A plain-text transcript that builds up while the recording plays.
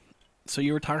So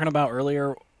you were talking about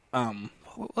earlier.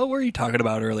 What were you talking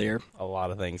about earlier? A lot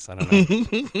of things. I don't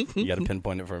know. You got to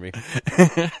pinpoint it for me.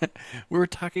 We were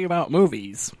talking about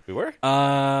movies. We were?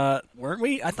 Weren't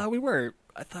we? I thought we were.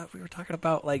 I thought we were talking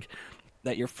about like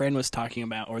that your friend was talking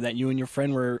about, or that you and your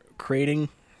friend were creating.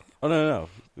 Oh no.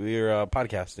 We were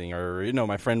podcasting, or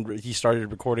my friend he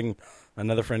started recording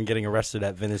another friend getting arrested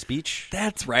at Venice Beach.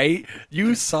 That's right.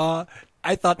 You saw.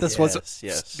 I thought this was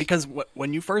yes. Because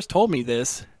when you first told me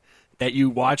this, that you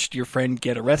watched your friend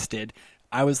get arrested,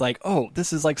 I was like, oh,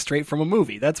 this is like straight from a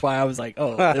movie. That's why I was like,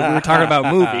 oh, we were talking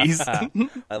about movies.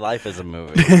 My life is a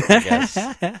movie, I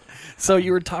guess. So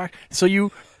you were So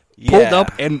you pulled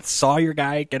up and saw your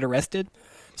guy get arrested?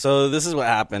 So this is what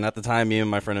happened. At the time, me and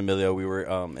my friend Emilio, we were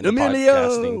into Emilio!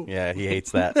 podcasting. Yeah, he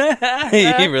hates that.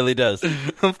 He really does.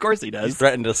 Of course he He does.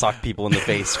 threatened to sock people in the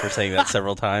face for saying that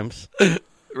several times.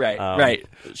 Right.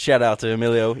 Shout out to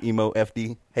Emilio, Emo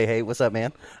FD. Hey, what's up,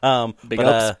 man? Big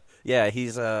ups. Yeah,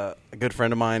 he's a good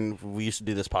friend of mine. We used to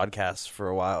do this podcast for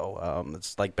a while.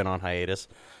 It's like been on hiatus,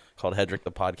 called Hedrick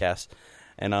the Podcast.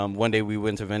 And one day we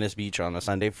went to Venice Beach on a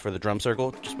Sunday for the drum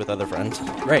circle, just with other friends.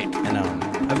 Right. And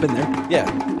I've been there.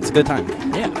 yeah, it's a good time.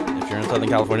 Yeah. If you're in Southern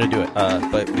California, do it.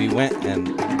 But we went,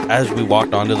 and as we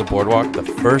walked onto the boardwalk, the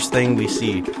first thing we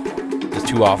see is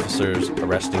two officers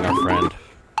arresting our friend.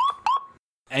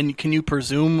 And can you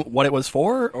presume what it was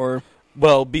for, or?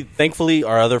 Well, thankfully,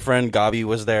 our other friend, Gabi,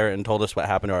 was there and told us what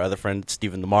happened to our other friend,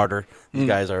 Stephen the Martyr. These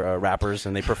guys are rappers,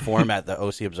 and they perform at the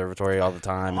OC Observatory all the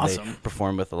time. Awesome. And they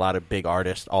perform with a lot of big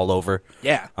artists all over.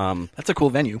 Yeah. That's a cool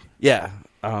venue. Yeah.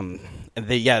 And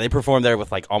they perform there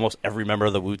with, like, almost every member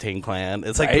of the Wu-Tang Clan.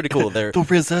 It's, like, Right? pretty cool. They're The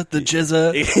RZA, the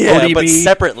Jizza, yeah, ODB. but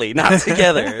separately, not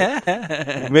together.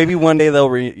 Maybe one day they'll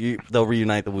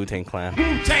reunite the Wu-Tang Clan.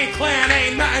 Wu-Tang Clan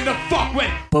ain't nothing to fuck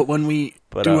with. But when we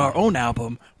do our own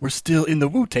album, we're still in the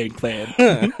Wu-Tang Clan.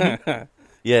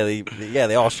 Yeah,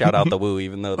 they all shout out the Wu,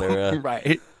 even though they're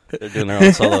Right. they're doing their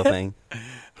own solo thing.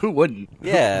 Who wouldn't?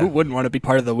 Yeah. Who wouldn't want to be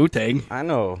part of the Wu-Tang? I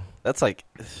know. That's like...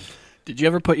 Did you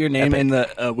ever put your name in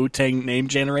the Wu-Tang name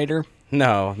generator?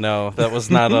 No, that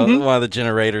was not one of the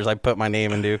generators I put my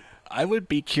name into. I would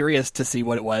be curious to see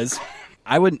what it was.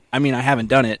 I haven't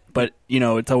done it, but,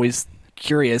 it's always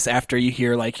curious after you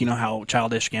hear, like, how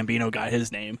Childish Gambino got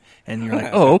his name, and you're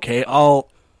like, oh, okay,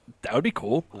 that would be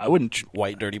cool. I wouldn't...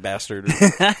 White dirty bastard.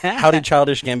 How did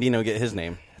Childish Gambino get his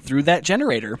name? Through that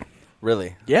generator.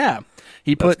 Really? Yeah.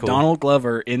 He put cool. Donald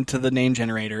Glover into the name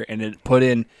generator, and it put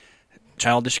in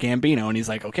Childish Gambino, and he's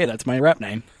like, okay, that's my rap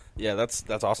name. Yeah, that's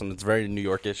awesome. It's very New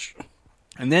Yorkish.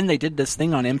 And then they did this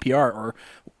thing on NPR, or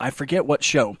I forget what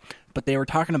show, but they were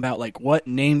talking about, like, what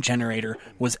name generator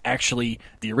was actually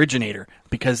the originator,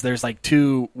 because there's, like,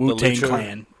 two Wu-Tang Lucha-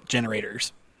 Clan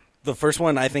generators. The first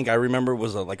one I think I remember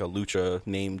was like a lucha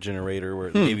name generator, where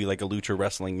it gave you like a lucha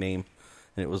wrestling name,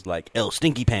 and it was like El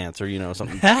Stinky Pants or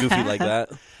something goofy like that.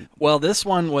 Well, this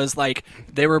one was like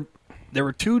there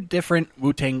were two different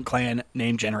Wu-Tang Clan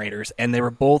name generators, and they were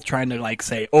both trying to like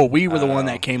say, "Oh, we were the one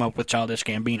that came up with Childish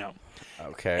Gambino."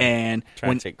 Okay. And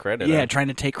trying to take credit. Yeah, huh? trying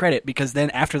to take credit, because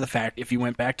then after the fact, if you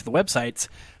went back to the websites,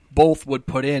 both would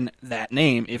put in that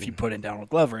name if you put in Donald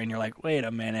Glover, and you're like, wait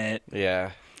a minute, Yeah.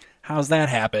 how's that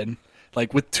happen?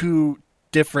 Like with two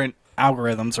different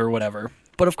algorithms or whatever.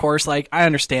 But of course, like, I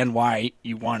understand why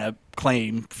you want to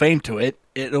claim fame to it.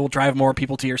 It'll drive more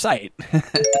people to your site.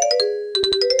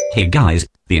 Hey guys,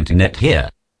 the internet here.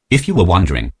 If you were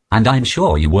wondering, and I'm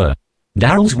sure you were,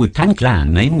 Daryl's Wu-Tang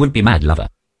Clan name would be Mad Lover,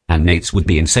 and Nate's would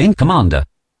be Insane Commander.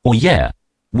 Oh yeah,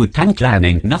 Wu-Tang Clan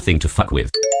ain't nothing to fuck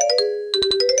with.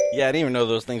 Yeah, I didn't even know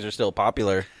those things are still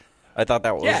popular. I thought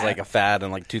that was Yeah. like a fad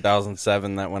in like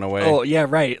 2007 that went away. Oh, yeah,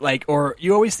 right. Like, or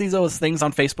you always see those things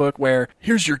on Facebook where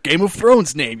here's your Game of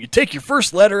Thrones name. You take your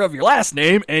first letter of your last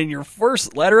name and your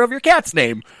first letter of your cat's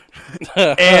name.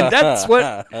 And that's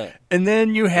what. And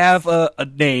then you have a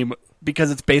name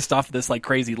because it's based off this like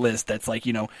crazy list that's like,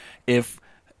 if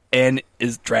N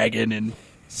is dragon and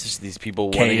It's just these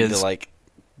people K wanting is- to like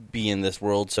be in this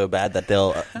world so bad that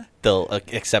they'll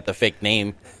accept a fake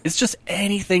name. it's just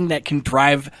anything that can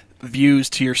drive views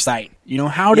to your site.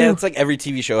 Yeah, it's like every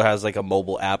TV show has like a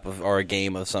mobile app or a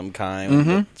game of some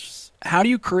kind. It's how do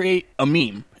you create a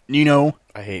meme?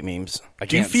 I hate memes. I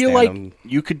Do you can't feel stand like them.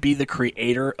 you could be the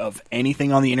creator of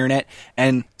anything on the internet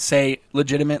and say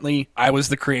legitimately, I was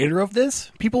the creator of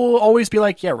this? People will always be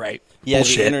like, yeah, right. Yeah,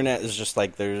 Bullshit. the internet is just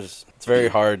like it's very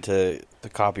hard to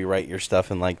copyright your stuff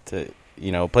and like to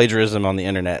plagiarism on the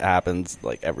internet happens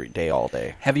like every day, all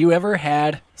day. Have you ever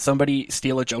had somebody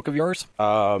steal a joke of yours?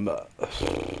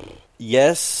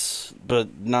 Yes,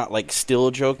 but not like still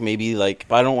a joke. Maybe like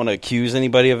I don't want to accuse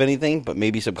anybody of anything, but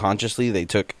maybe subconsciously they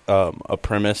took a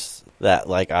premise that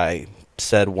like I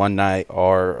said one night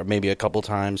or maybe a couple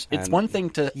times. It's and- one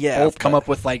thing to Yeah, both come but- up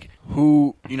with like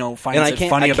who finds and I it can't,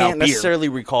 funny I about can't beer. necessarily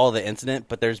recall the incident,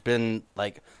 but there's been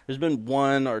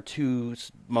one or two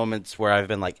moments where I've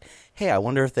been like, hey, I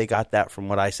wonder if they got that from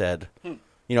what I said.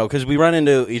 Because we run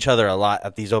into each other a lot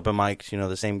at these open mics,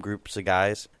 the same groups of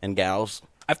guys and gals.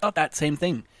 I've thought that same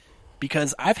thing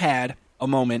because I've had a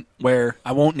moment where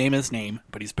I won't name his name,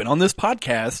 but he's been on this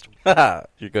podcast.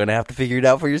 You're going to have to figure it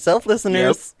out for yourself,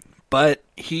 listeners. But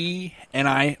he and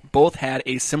I both had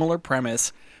a similar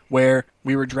premise where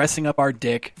we were dressing up our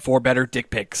dick for better dick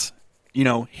pics.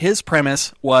 His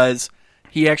premise was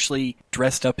he actually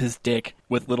dressed up his dick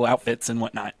with little outfits and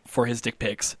whatnot for his dick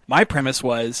pics. My premise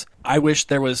was I wish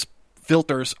there was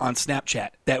filters on Snapchat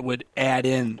that would add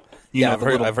in,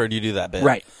 I've heard you do that bit.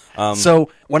 Right. So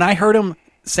when I heard him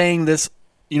saying this,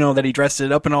 that he dressed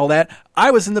it up and all that,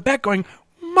 I was in the back going,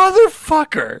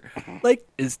 motherfucker, like,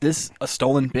 is this a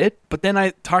stolen bit? But then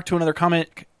I talked to another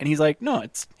comic and he's like, no,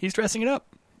 he's dressing it up.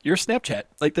 You're Snapchat.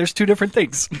 Like, there's two different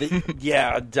things.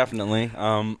 Yeah, definitely.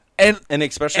 And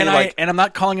especially and I'm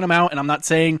not calling him out, and I'm not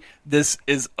saying this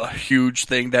is a huge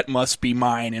thing that must be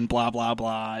mine and blah blah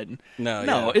blah. And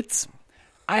No, it's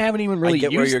I haven't even really I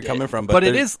get used where you're it, coming from, but but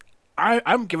it is.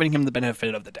 I'm giving him the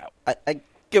benefit of the doubt. I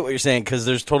get what you're saying, because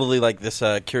there's totally like this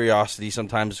curiosity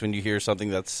sometimes when you hear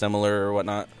something that's similar or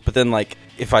whatnot. But then, like,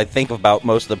 if I think about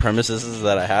most of the premises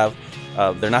that I have,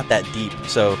 they're not that deep.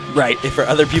 So, Right. if for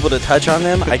other people to touch on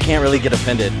them, I can't really get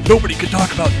offended. Nobody can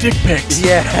talk about dick pics.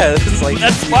 Yeah, it's like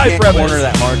That's you my can't premise. corner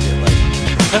that market. Like,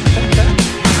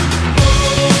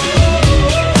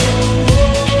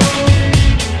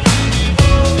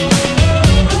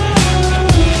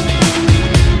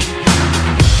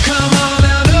 Come on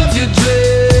out of your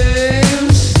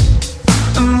dreams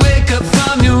and wake up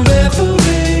from your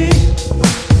reverie.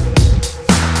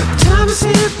 The time is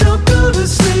here, don't go to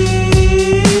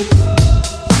sleep.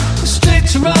 Straight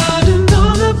to riding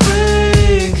on a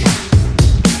break.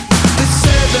 They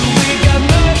said that we got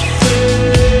nothing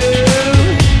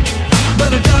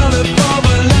but $1 for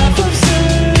a life of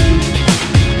sin.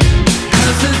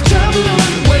 'Cause there's trouble on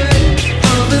the way.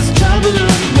 Oh, there's trouble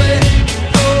on the way.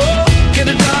 Oh, get a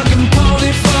dog and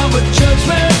pony for a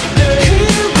judgment day.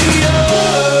 Here we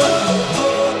are,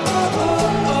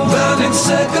 running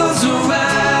circles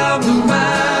around,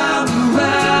 around,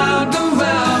 around,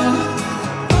 around.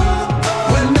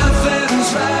 When nothing's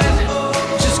right,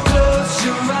 just close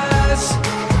your eyes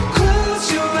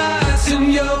and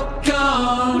you're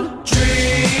gone.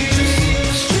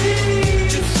 Dreams,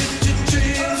 dreams.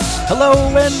 Hello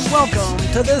and welcome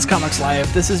to This Comics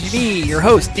Live. This is me, your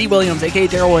host, D. Williams, aka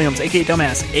Daryl Williams, aka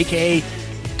Dumbass, aka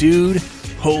Dude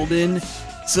holding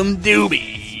some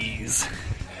doobies.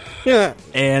 yeah.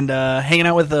 And hanging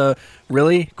out with a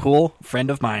really cool friend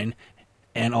of mine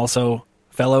and also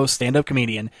fellow stand-up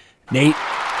comedian, Nate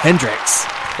Hendricks.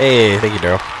 Hey, thank you,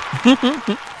 Daryl.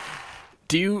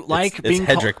 Do you like It's being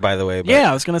Hedrick, by the way. But Yeah,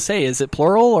 I was going to say, is it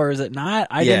plural or is it not?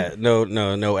 yeah,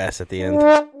 no S at the end.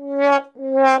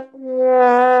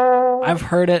 I've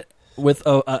heard it with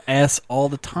a S all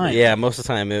the time. Yeah, most of the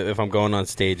time, if I'm going on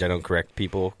stage, I don't correct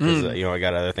people because I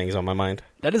got other things on my mind.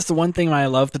 That is the one thing I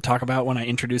love to talk about when I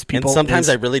introduce people. And sometimes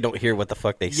is, I really don't hear what the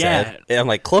fuck they Yeah. said. And I'm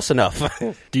like, close enough.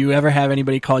 do you ever have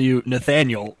anybody call you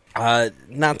Nathaniel?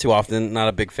 Not too often. Not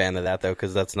a big fan of that, though,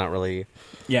 because that's not really...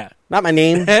 Yeah. Not my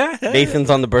name.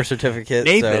 Nathan's on the birth certificate.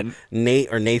 Nathan. So Nate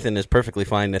or Nathan is perfectly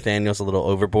fine. Nathaniel's a little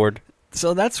overboard.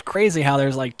 So that's crazy how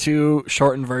there's like two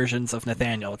shortened versions of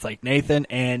Nathaniel. It's like Nathan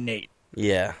and Nate.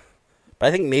 Yeah. But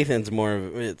I think Nathan's more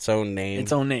of its own name.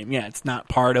 Its own name. Yeah, it's not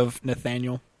part of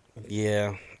Nathaniel.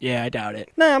 Yeah. Yeah, I doubt it.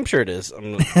 Nah, I'm sure it is.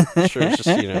 I'm sure it's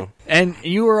just, And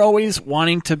you were always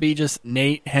wanting to be just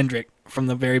Nate Hendrick from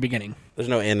the very beginning. there's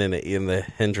no N in the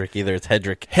Hendrick either. It's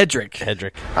Hedrick. Hedrick.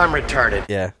 Hedrick. I'm retarded.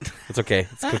 Yeah. It's okay.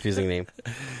 It's a confusing name.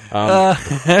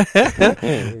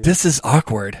 This is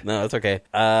awkward. No, it's okay.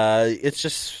 It's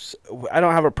just I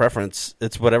don't have a preference.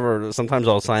 It's whatever. Sometimes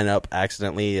I'll sign up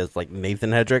accidentally as like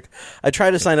Nathan Hedrick. I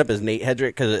try to sign up as Nate Hedrick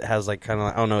because it has like kind of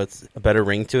I don't know. It's a better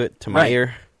ring to it to my Right.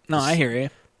 ear. No, I hear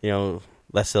you.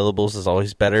 Less syllables is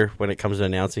always better when it comes to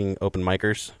announcing open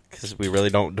micers because we really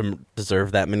don't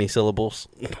deserve that many syllables.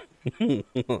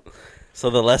 So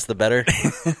the less, the better.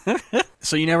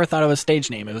 So you never thought of a stage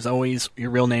name. It was always your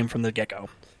real name from the get-go.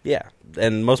 Yeah,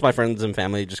 and most of my friends and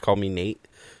family just call me Nate.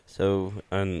 So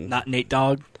Not Nate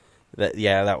Dogg.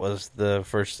 that was the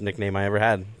first nickname I ever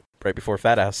had right before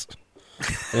Fat Ass.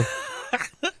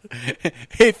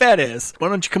 Hey, fat ass, why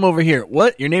don't you come over here?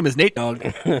 What? Your name is Nate Dogg?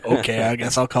 Okay, I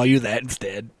guess I'll call you that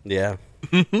instead. Yeah.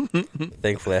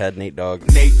 Thankfully, I had Nate Dogg.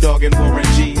 Nate Dogg and Warren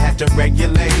G had to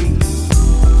regulate.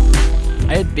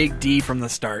 I had Big D from the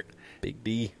start. Big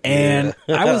D. And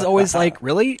I was always like,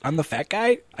 really? I'm the fat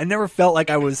guy? I never felt like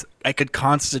I could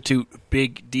constitute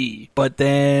Big D. But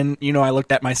then, I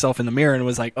looked at myself in the mirror and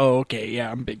was like, oh, okay, yeah,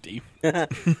 I'm Big D. I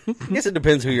guess it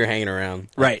depends who you're hanging around.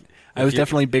 Right. I was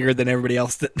definitely bigger than everybody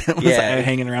else that was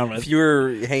hanging around with. If you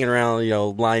were hanging around,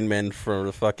 linemen for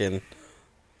the fucking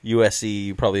USC,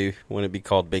 you probably wouldn't be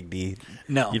called Big D.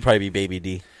 No. You'd probably be Baby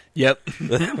D. Yep.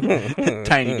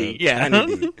 Tiny D. Yeah.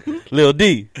 Tiny D. Lil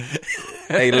D.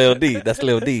 Hey, Lil D. That's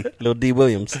Lil D. Lil D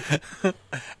Williams.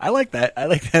 I like that. I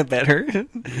like that better than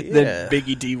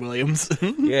Biggie D Williams.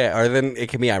 Yeah, or then it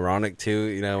can be ironic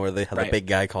too, where they have a big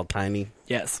guy called Tiny.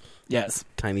 Yes.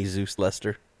 Tiny Zeus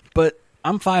Lester. But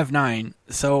I'm 5'9",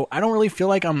 so I don't really feel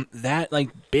like I'm that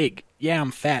big. Yeah, I'm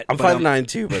fat. I'm 5'9"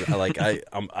 too, but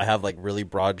I have really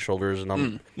broad shoulders, and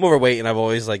I'm overweight, and I've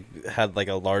always had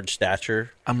a large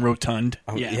stature. I'm rotund.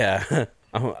 Yeah.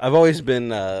 I've always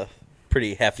been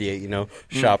pretty hefty,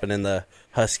 shopping in the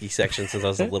husky section since I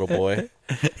was a little boy.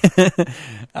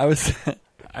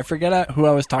 I forget who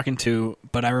I was talking to,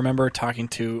 but I remember talking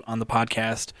to on the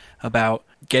podcast about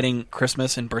getting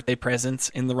Christmas and birthday presents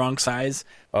in the wrong size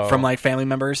from family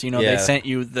members. They sent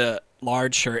you the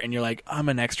large shirt and you're like, I'm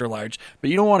an extra large,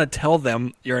 but you don't want to tell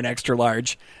them you're an extra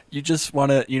large. You just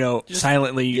want to,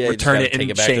 silently return it and take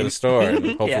it back to the store,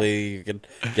 and hopefully you can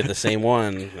get the same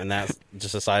one, and that's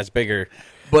just a size bigger.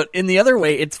 But in the other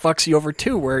way, it fucks you over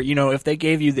too, where, if they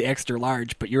gave you the extra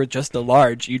large, but you're just a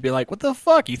large, you'd be like, what the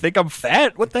fuck? You think I'm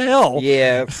fat? What the hell?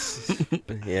 Yeah.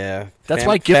 Yeah. That's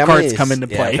why gift cards come into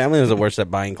play. Family was the worst at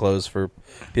buying clothes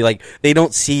they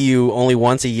don't see you only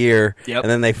once a year, and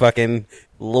then they fucking,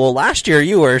 well, last year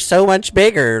you were so much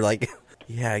bigger.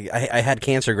 Yeah, I had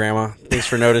cancer, Grandma. Thanks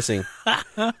for noticing.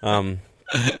 I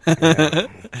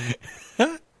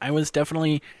was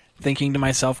definitely thinking to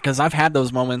myself, because I've had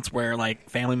those moments where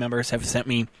family members have sent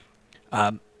me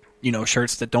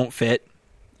shirts that don't fit,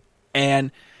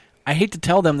 and I hate to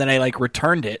tell them that I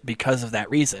returned it because of that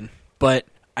reason, but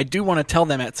I do want to tell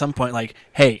them at some point,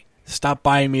 hey, stop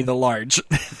buying me the large.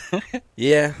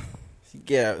 Yeah,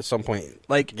 at some point,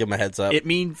 give them a heads up. It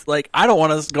means I don't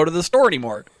want to go to the store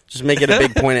anymore. Just make it a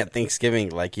big point at Thanksgiving.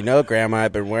 Grandma,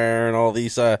 I've been wearing all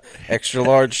these extra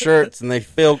large shirts, and they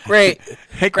feel great.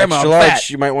 Hey, Grandma, extra I'm large, fat.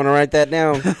 you might want to write that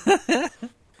down.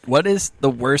 What is the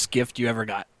worst gift you ever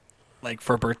got?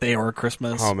 For a birthday or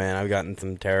Christmas? Oh, man, I've gotten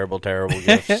some terrible, terrible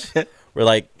gifts.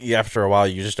 Where, after a while,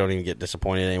 you just don't even get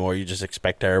disappointed anymore. You just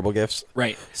expect terrible gifts.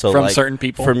 Right. So, from certain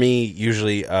people? For me,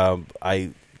 usually, a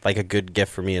good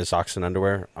gift for me is socks and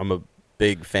underwear. I'm a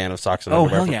big fan of socks and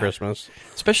underwear for Christmas.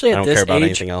 Especially at this age. I don't care about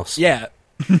anything else. Yeah.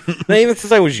 Even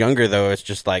since I was younger, though, it's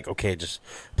just okay, just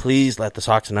please let the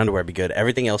socks and underwear be good.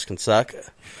 Everything else can suck.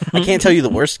 I can't tell you the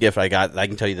worst gift I got. I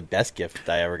can tell you the best gift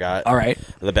I ever got. All right.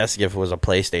 The best gift was a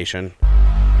PlayStation.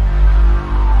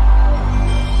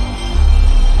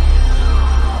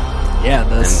 Yeah,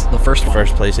 the first one.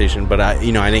 First PlayStation, but I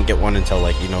didn't get one until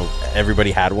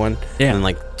everybody had one. Yeah. And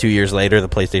then 2 years later, the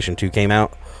PlayStation 2 came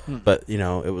out. But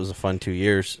it was a fun 2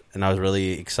 years, and I was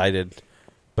really excited.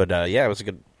 But it was a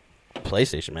good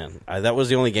PlayStation, man. That was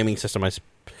the only gaming system I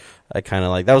kind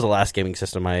of that was the last gaming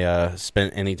system I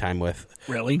spent any time with.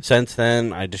 Really? Since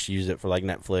then, I just use it for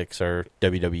Netflix or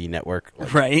WWE Network.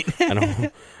 Right.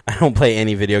 I don't play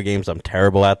any video games. I'm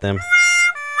terrible at them.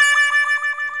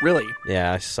 Really?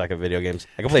 Yeah, I suck at video games.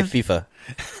 I can play FIFA.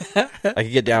 I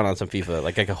could get down on some FIFA.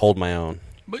 I could hold my own.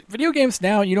 But video games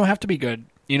now, you don't have to be good.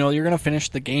 You're going to finish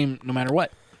the game no matter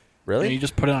what. Really? You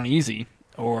just put it on easy.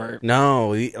 Or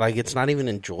no, it's not even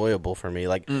enjoyable for me.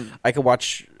 I could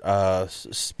watch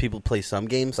people play some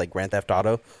games like Grand Theft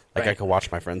Auto. Right. I could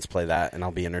watch my friends play that, and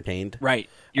I'll be entertained. Right.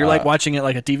 You're watching it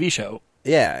like a TV show.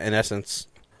 Yeah, in essence.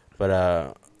 But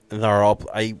I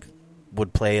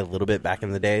would play a little bit back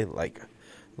in the day,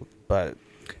 but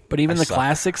even the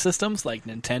classic systems like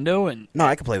Nintendo and no,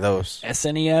 I could play those.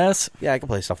 SNES. Yeah, I could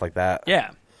play stuff like that.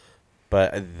 Yeah.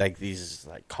 But these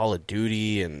Call of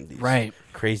Duty and these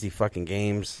crazy fucking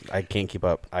games, I can't keep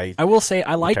up. I will say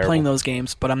I like playing those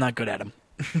games, but I'm not good at them.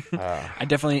 I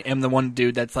definitely am the one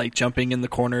dude that's jumping in the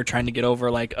corner trying to get over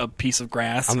a piece of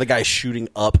grass. I'm the guy shooting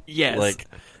up. Yes.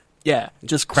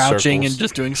 Just crouching circles. And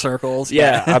just doing circles.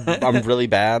 Yeah, I'm really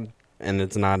bad, and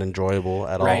it's not enjoyable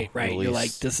at all. Right. You're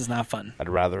this is not fun. I'd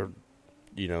rather,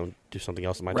 do something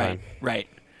else in my time. Right.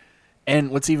 And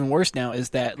what's even worse now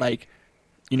is that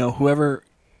whoever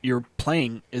you're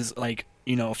playing is a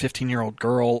 15-year-old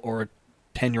girl or a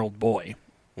 10-year-old boy.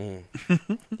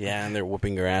 Yeah, and they're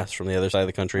whooping your ass from the other side of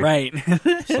the country. Right.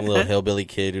 Some little hillbilly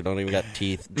kid who don't even got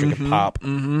teeth, drinking pop,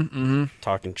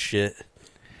 talking shit.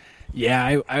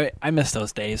 Yeah, I miss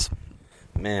those days.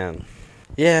 Man.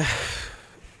 Yeah.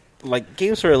 Like,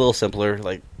 games were a little simpler.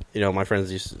 Like, my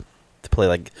friends used to play,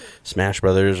 like, Smash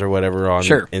Brothers or whatever on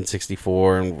Sure.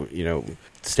 N64 and,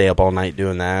 stay up all night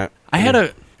doing that. I had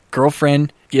a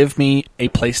girlfriend give me a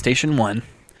PlayStation 1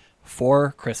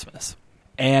 for Christmas,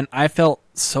 and I felt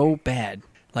so bad.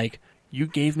 Like, you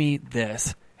gave me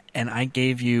this, and I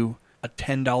gave you a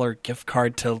 $10 gift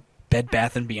card to Bed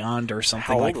Bath & Beyond or something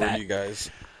How old like were that. you guys?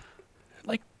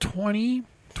 Like 20,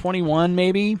 21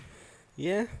 maybe.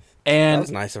 Yeah. And That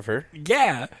was nice of her.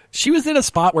 yeah, she was in a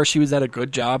spot where she was at a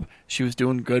good job. She was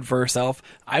doing good for herself.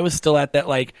 I was still at that,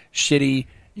 like, shitty,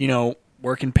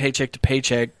 working paycheck to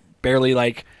paycheck, barely,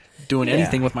 like, doing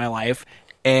anything with my life.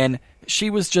 And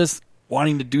she was just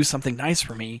wanting to do something nice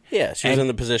for me. Yeah, she was in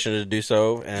the position to do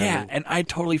so. And Yeah, and I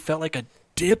totally felt like a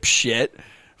dipshit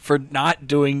for not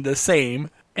doing the same.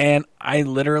 And I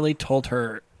literally told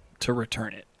her to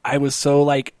return it. I was so,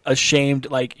 like, ashamed.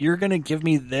 Like, you're going to give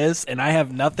me this, and I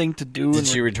have nothing to do. Did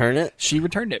she return it? She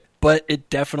returned it. But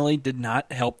it definitely did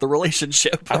not help the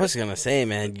relationship. I was going to say,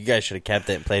 man, you guys should have kept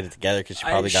it and played it together because you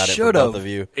probably I got it for should've. both of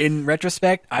you. In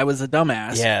retrospect, I was a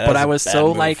dumbass. Yeah, that but was I a was bad so,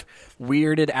 move. like,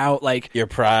 weirded out. Like, Your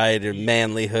pride and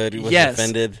manlyhood was yes,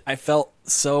 offended. I felt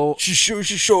so... She's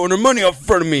showing her money up in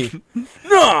front of me.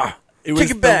 Nah! It was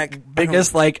Take it back. the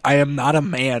biggest, like, I am not a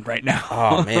man right now.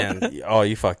 Oh, man. Oh,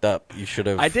 you fucked up. You should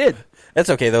have. I did.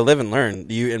 That's okay, though. Live and learn.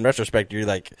 In retrospect, you're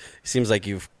like, seems like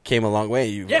you've came a long way.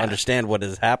 You understand what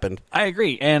has happened. I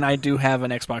agree. And I do have an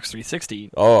Xbox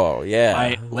 360. Oh, yeah.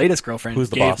 My latest girlfriend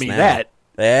Who's the gave boss me now? that.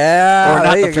 Yeah. Or not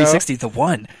there the you go. 360, the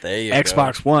one. There you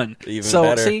Xbox go. One. Even so,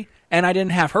 better. see, and I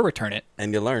didn't have her return it.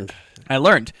 And you learned. I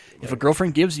learned, if a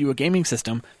girlfriend gives you a gaming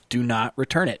system, do not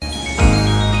return it.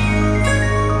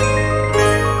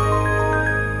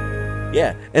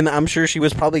 Yeah, and I'm sure she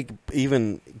was probably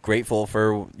even grateful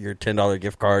for your $10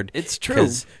 gift card. It's true.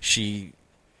 Because she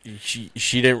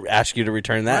didn't ask you to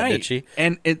return that, Right. did she?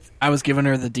 And I was giving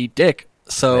her the deep dick,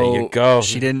 so There you go.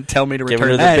 she didn't tell me to Giving return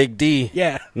her that. the big D.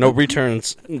 Yeah. No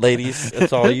returns, ladies.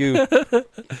 It's all you.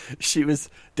 She was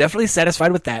definitely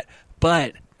satisfied with that.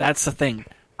 But that's the thing.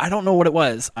 I don't know what it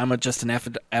was. I'm just an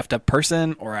effed up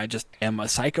person, or I just am a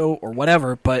psycho, or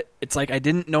whatever. But it's like I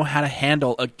didn't know how to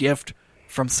handle a gift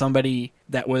from somebody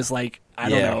that was like, I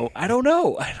don't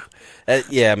know.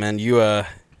 Yeah, man, you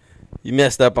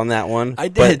messed up on that one. I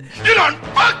did. You done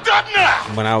fucked up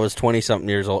now! When I was 20-something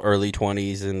years old, early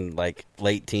 20s and like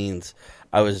late teens,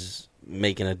 I was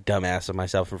making a dumbass of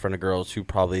myself in front of girls who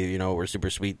probably, were super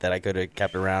sweet that I could have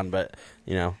kept around, but,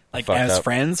 Like fucked as up.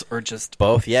 friends, or just...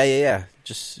 Both, yeah.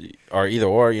 Just, or either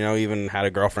or, even had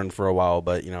a girlfriend for a while,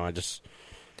 but, I just,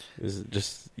 it was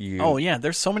just, you. Oh, yeah,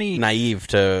 there's so many... Naive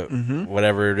to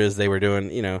whatever it is they were doing,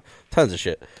 tons of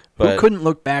shit. But who couldn't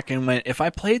look back and went, if I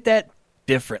played that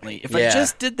differently, if I Yeah.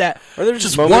 just did that, Or there's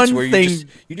just moments one where you thing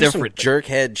you do some different.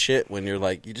 jerkhead shit when you're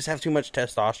like, you just have too much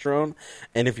testosterone,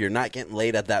 and if you're not getting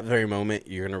laid at that very moment,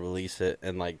 you're gonna release it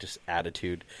and like just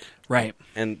attitude, Right.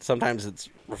 and sometimes it's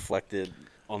reflected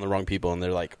on the wrong people, and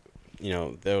they're like,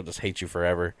 they'll just hate you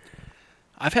forever.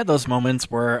 I've had those moments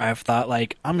where I've thought,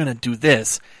 like, I'm going to do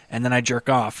this, and then I jerk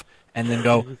off, and then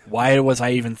go, why was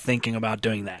I even thinking about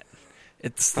doing that?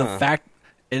 It's the fact,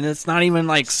 and it's not even,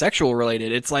 like, sexual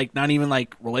related. It's, like, not even,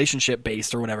 like, relationship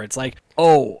based or whatever. It's like,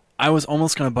 oh, I was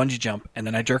almost going to bungee jump, and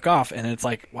then I jerk off, and it's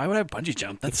like, why would I bungee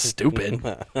jump? That's stupid.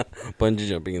 Bungee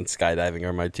jumping and skydiving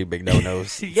are my two big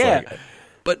no-nos. It's Yeah. like,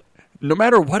 But no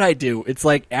matter what I do, it's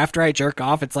like, after I jerk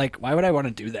off, it's like, why would I want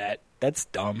to do that? That's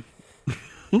dumb.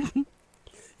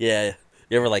 yeah.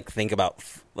 You ever like think about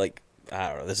like, I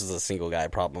don't know, this is a single guy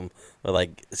problem, but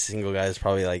like single guys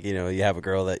probably like, you have a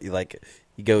girl that you like,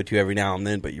 you go to every now and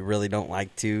then, but you really don't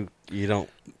like to. You don't.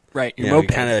 Right, your You're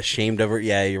moped. kind of ashamed of her.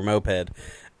 Yeah, your moped.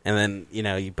 And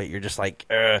then, but you're just like,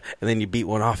 and then you beat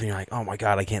one off and you're like, oh my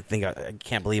God, I can't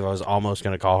believe I was almost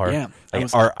going to call her. Yeah,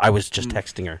 I was just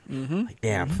texting her. Like,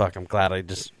 damn, fuck, I'm glad I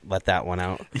just let that one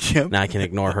out. Yep. Now I can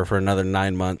ignore her for another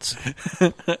 9 months.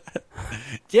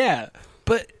 Yeah,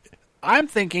 but I'm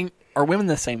thinking, are women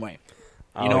the same way?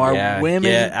 Are women...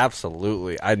 Yeah,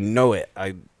 absolutely. I know it.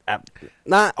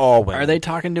 Not all women. Are they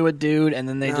talking to a dude and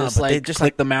then they No, just but like they just,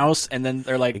 click like- the mouse and then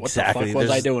they're like, what Exactly. the fuck was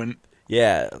I There's- doing?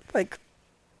 Yeah, like,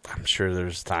 I'm sure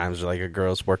there's times where like a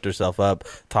girl's worked herself up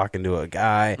talking to a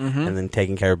guy and then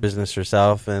taking care of business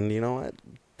herself, and you know what?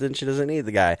 Then she doesn't need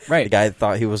the guy. Right. The guy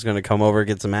thought he was going to come over,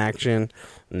 get some action.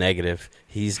 Negative.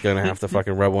 He's going to have to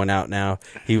fucking rub one out now.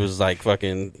 He was like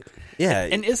fucking, Yeah.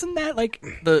 And isn't that like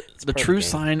the of true the game.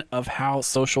 sign of how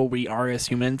social we are as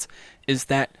humans? Is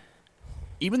that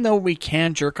even though we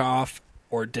can jerk off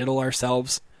or diddle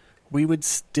ourselves, we would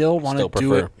still want to Still do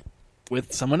prefer. it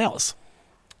with someone else.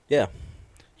 Yeah.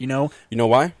 You know, You know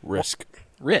why? Risk.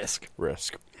 risk.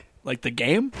 Like the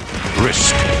game?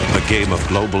 Risk, the game of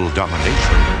global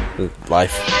domination.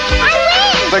 Life.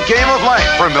 The Game of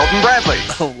Life for Milton Bradley.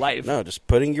 Oh, life. No, just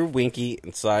putting your winky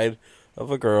inside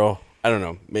of a girl. I don't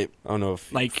know. Maybe, I don't know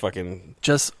if Like- fucking.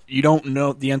 Just, you don't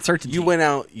know the uncertainty. You went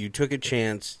out. You took a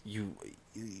chance. You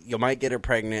might get her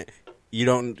pregnant. You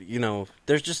don't.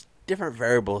 There's just different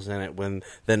variables in it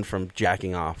than from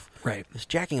jacking off. Right. This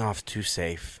jacking off too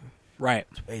safe. Right.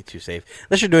 Way too safe.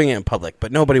 Unless you're doing it in public,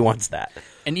 but nobody wants that.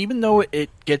 And even though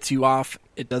it gets you off,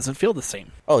 it doesn't feel the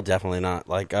same. Oh, definitely not.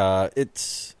 Like, I've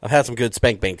had some good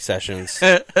spank bank sessions,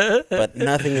 but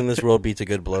nothing in this world beats a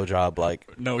good blowjob.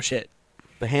 Like, No shit.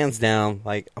 but hands down,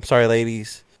 like, I'm sorry,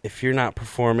 ladies, if you're not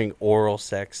performing oral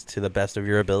sex to the best of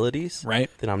your abilities,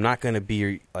 Right. then I'm not going to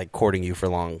be like courting you for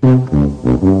long.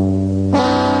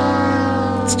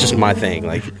 It's just my thing.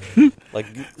 Like,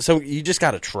 so you just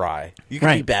got to try. You can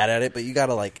be Right. bad at it, but you got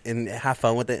to like and have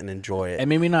fun with it and enjoy it. And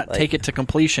maybe not Like- take it to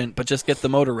completion, but just get the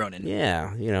motor running.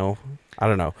 Yeah, I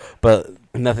don't know, but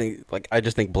nothing. Like, I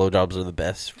just think blowjobs are the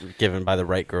best given by the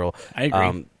right girl. I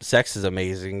agree. Sex is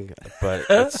amazing, but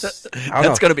it's, I don't That's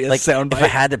know. gonna be a like, soundbite. If I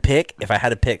had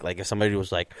to pick, like if somebody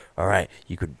was like, "All right,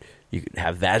 you could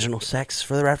have vaginal sex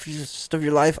for the rest of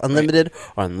your life, unlimited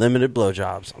or unlimited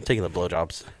blowjobs," I'm taking the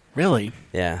blowjobs. Really?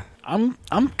 Yeah, I'm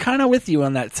kind of with you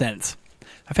on that sense.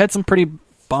 I've had some pretty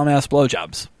bomb-ass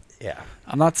blowjobs. yeah,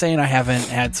 I'm not saying I haven't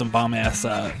had some bomb-ass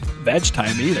veg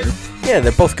time either. yeah.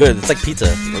 They're both good. It's like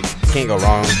pizza. Like, can't go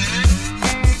wrong.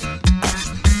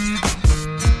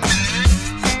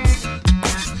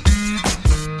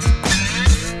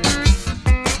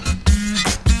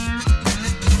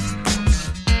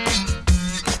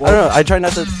 I don't know. I try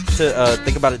not to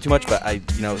think about it too much, but I,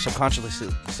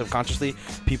 subconsciously,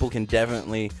 people can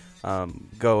definitely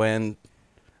go in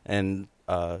and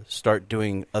start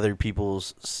doing other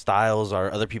people's styles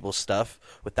or other people's stuff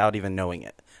without even knowing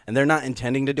it, and they're not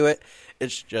intending to do it.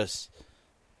 It's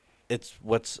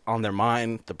what's on their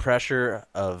mind, the pressure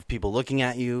of people looking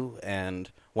at you and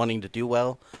wanting to do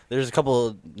well. There's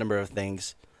a number of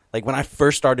things. Like when I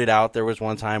first started out, there was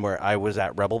one time where I was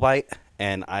at Rebel Bite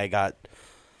and I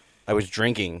was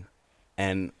drinking,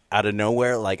 and out of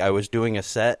nowhere, like I was doing a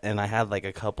set and I had like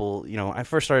a couple, I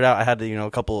first started out, I had a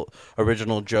couple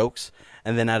original jokes,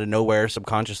 and then out of nowhere,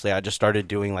 subconsciously, I just started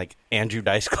doing like Andrew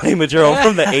Dice Clay material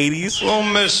from the 80s. Little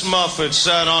Miss Muffet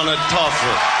sat on a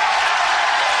tuffet,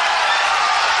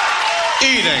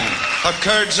 eating a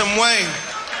curds and whey.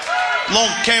 Long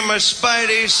came a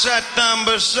Spidey, sat down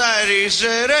beside, he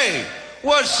said, "Hey,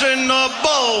 what's in the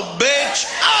bowl, bitch?"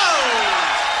 Oh!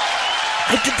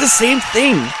 I did the same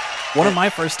thing. One of my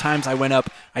first times I went up,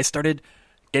 I started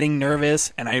getting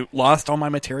nervous, and I lost all my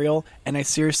material, and I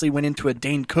seriously went into a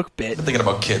Dane Cook bit. Thinking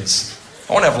about kids.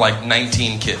 I want to have like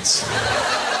 19 kids.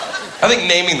 I think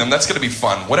naming them, that's going to be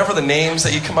fun. Whatever the names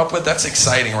that you come up with, that's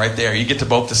exciting right there. You get to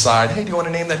both decide, hey, do you want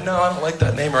to name that? No, I don't like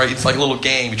that name. Or it's like a little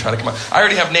game. You try to come up. I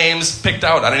already have names picked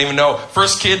out. I don't even know.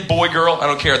 First kid, boy, girl, I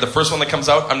don't care. The first one that comes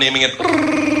out, I'm naming it.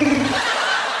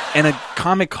 And a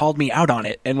comic called me out on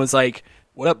it and was like,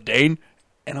 "What up, Dane?"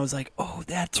 And I was like, "Oh,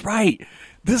 that's right.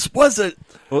 This was a..."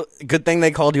 Well, good thing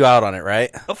they called you out on it, right?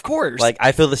 Of course. Like,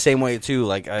 I feel the same way too.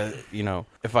 Like,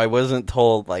 if I wasn't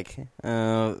told, like,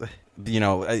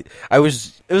 it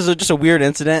was just a weird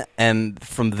incident, and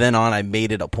from then on, I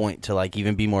made it a point to like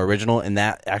even be more original, and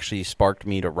that actually sparked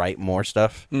me to write more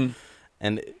stuff. And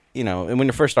and when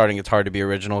you're first starting, it's hard to be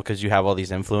original because you have all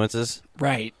these influences.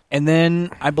 Right. And then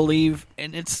I believe,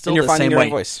 and it's still And you're the finding same your way.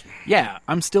 own voice. Yeah,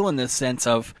 I'm still in this sense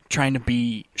of trying to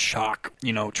be shock,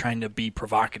 trying to be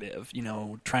provocative,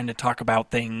 trying to talk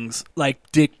about things like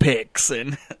dick pics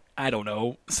and I don't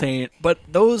know, saying, but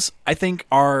those I think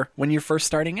are when you're first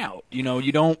starting out.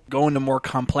 You don't go into more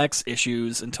complex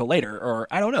issues until later, or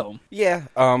I don't know. Yeah,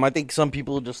 I think some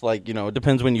people just like it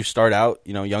depends when you start out.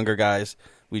 Younger guys,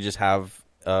 we just have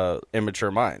immature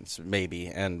minds, maybe,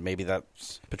 and maybe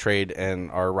that's portrayed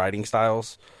in our writing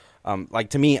styles.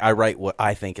 Like to me, I write what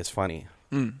I think is funny.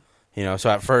 So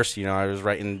at first, I was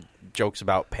writing jokes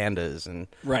about pandas and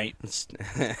Right.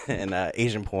 and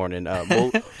Asian porn and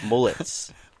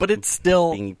mullets But it's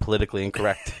still, being politically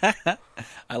incorrect.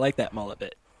 I like that mullet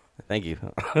bit. Thank you.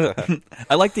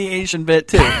 I like the Asian bit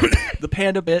too. The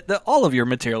panda bit. All of your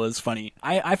material is funny.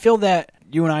 I feel that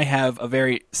you and I have a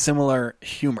very similar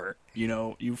humor.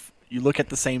 You look at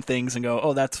the same things and go,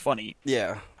 "Oh, that's funny."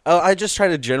 Yeah. I just try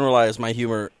to generalize my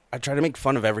humor I try to make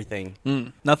fun of everything.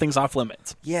 Nothing's off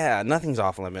limits. Yeah, nothing's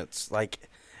off limits. Like,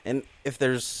 and if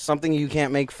there's something you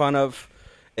can't make fun of,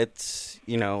 it's,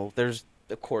 there's,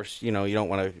 of course, you don't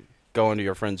want to go into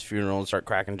your friend's funeral and start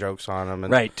cracking jokes on them.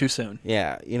 And, Right, too soon.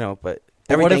 Yeah, but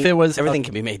But what if it was everything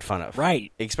can be made fun of,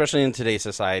 Right. Especially in today's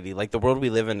society. Like, the world we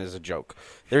live in is a joke.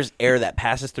 There's air that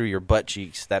passes through your butt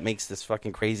cheeks that makes this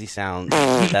fucking crazy sound.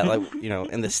 That, like,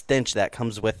 and the stench that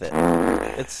comes with it.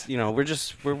 It's,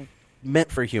 we're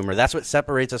meant for humor. That's what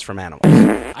separates us from animals.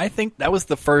 I think that was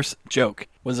the first joke.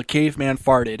 Was a caveman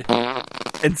farted,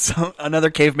 and so another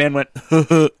caveman went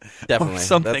Definitely or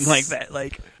something That's- like that.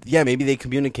 Like, Yeah, maybe they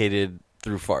communicated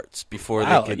through farts before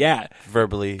wow, they could yeah,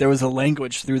 verbally. there was a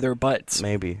language through their butts.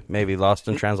 Maybe lost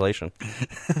in translation.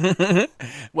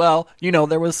 Well,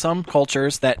 there was some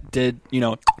cultures that did,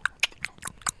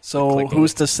 So Clicking.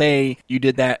 who's to say you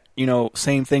did that,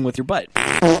 same thing with your butt?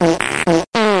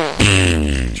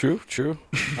 True.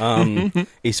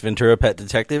 Ace Ventura: Pet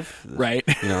Detective. Right.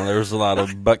 There was a lot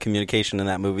of butt communication in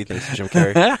that movie. Thanks to Jim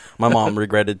Carrey. My mom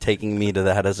regretted taking me to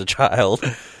that as a child.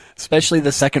 Especially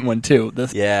the second one too.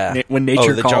 When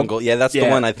nature the called. jungle. Yeah, that's Yeah.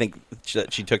 the one I think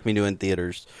that she took me to in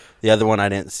theaters. The other one I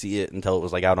didn't see it until it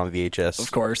was like out on VHS.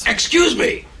 Of course. Excuse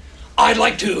me. I'd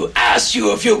like to ask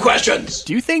you a few questions.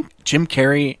 Do you think Jim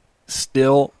Carrey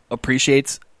still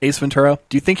appreciates Ace Ventura?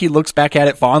 Do you think he looks back at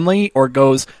it fondly or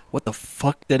goes, "What the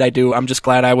fuck did I do? I'm just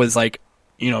glad I was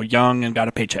young and got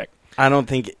a paycheck." I don't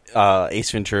think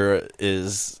Ace Ventura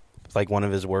is like one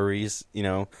of his worries,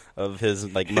 of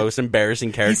his like most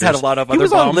embarrassing characters. Had a lot of He other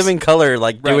was on bums. Living Color,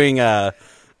 like Right. doing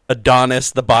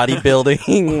Adonis, the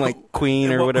bodybuilding like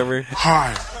queen or whatever.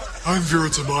 Hi, I'm Vera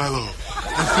Tamilo,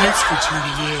 and thanks for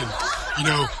tuning in.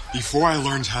 Before I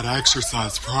learned how to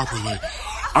exercise properly,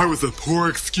 I was a poor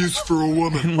excuse for a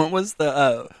woman. What was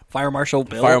the Fire Marshal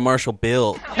Bill? Fire Marshal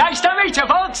Bill. Nice to meet you,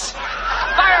 folks.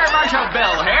 Fire Marshal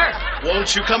Bill here.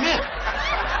 Won't you come in?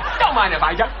 Don't mind if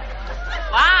I do.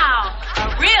 Wow,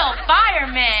 a real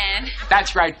fireman.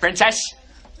 That's right, Princess.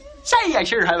 Say, I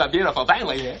sure have a beautiful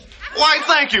family here. Why,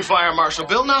 thank you, Fire Marshal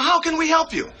Bill. Now, how can we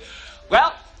help you?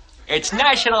 Well, it's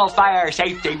National Fire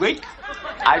Safety Week.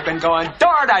 I've been going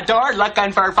door to door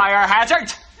looking for fire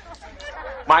hazards.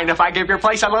 Mind if I give your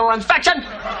place a little inspection?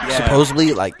 Yeah.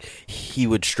 Supposedly, like, he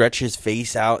would stretch his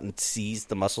face out and seize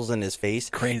the muscles in his face.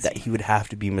 Crazy. That he would have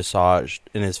to be massaged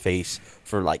in his face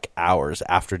for, like, hours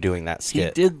after doing that He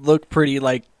skit. did look pretty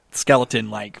like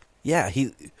skeleton-like. Yeah,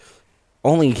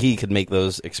 only he could make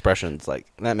those expressions. Like,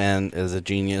 that man is a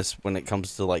genius when it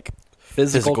comes to, like,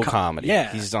 physical comedy.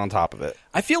 Yeah. He's on top of it.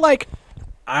 I feel like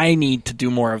I need to do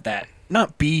more of that.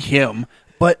 Not be him,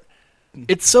 but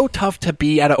it's so tough to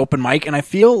be at an open mic, and I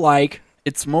feel like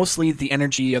it's mostly the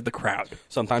energy of the crowd.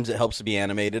 Sometimes it helps to be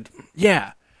animated.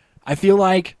 Yeah. I feel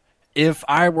like if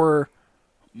I were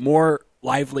more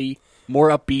lively, more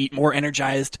upbeat, more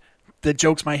energized, the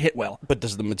jokes might hit well. But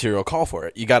does the material call for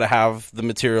it? You got to have the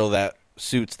material that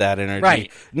suits that energy.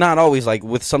 Right. Not always, like,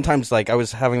 sometimes, like, I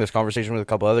was having this conversation with a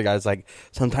couple other guys, like,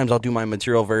 sometimes I'll do my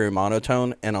material very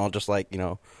monotone, and I'll just, like,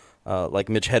 like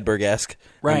Mitch Hedberg-esque.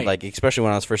 Right. And, like, especially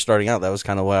when I was first starting out, that was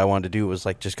kind of what I wanted to do, was,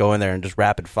 like, just go in there and just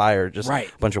rapid fire, just Right.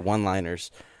 a bunch of one-liners.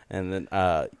 And then,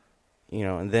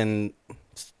 and then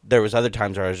there was other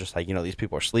times where I was just like, these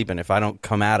people are sleeping. If I don't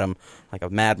come at them like a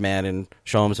madman and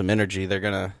show them some energy, they're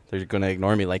gonna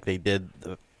ignore me like they did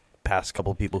the past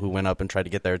couple people who went up and tried to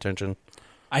get their attention.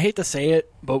 I hate to say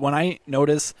it, but when I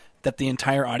notice that the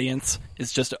entire audience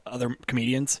is just other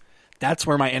comedians, that's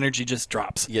where my energy just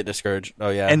drops. You get discouraged. Oh,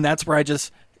 yeah. And that's where I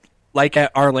just, like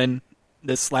at Arlen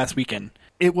this last weekend,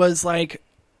 it was like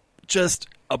just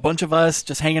a bunch of us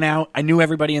just hanging out. I knew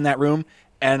everybody in that room,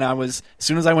 and as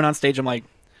soon as I went on stage, I'm like,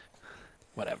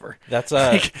 whatever. That's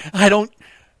like,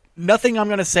 nothing I'm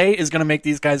going to say is going to make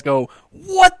these guys go,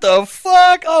 what the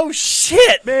fuck? Oh,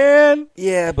 shit, man.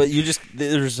 Yeah, but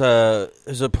there's a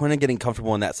point of getting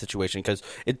comfortable in that situation, because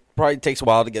it probably takes a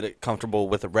while to get it comfortable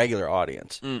with a regular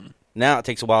audience. Now it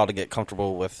takes a while to get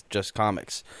comfortable with just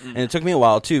comics. And it took me a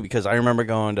while, too, because I remember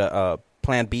going to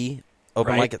Plan B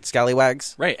open mic at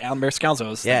Scallywags. Right, Amber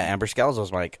Scalzo's. Yeah, Amber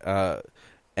Scalzo's mic.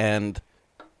 And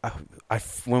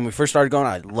when we first started going,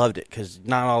 I loved it because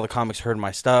not all the comics heard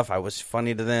my stuff. I was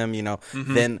funny to them,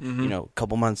 Then, a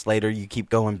couple months later, you keep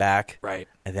going back. Right.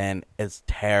 And then it's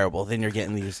terrible. Then you're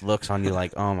getting these looks on you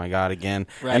like, oh, my God, again.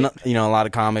 Right. And, a lot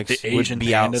of comics The would Asian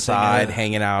be panda outside, thing,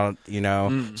 hanging out,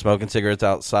 smoking cigarettes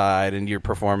outside, and you're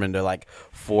performing to, like,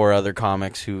 4 other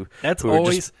comics who are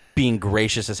always just being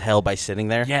gracious as hell by sitting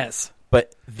there. Yes.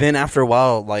 But then after a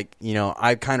while, like, you know,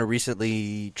 I kind of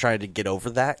recently tried to get over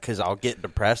that because I'll get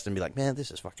depressed and be like, man,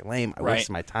 this is fucking lame. I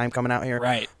wasted my time coming out here.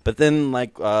 Right. But then,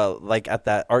 like at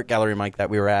that art gallery, Mike, that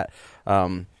we were at,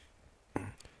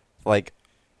 like,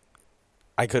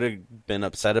 I could have been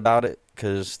upset about it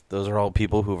because those are all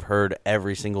people who've heard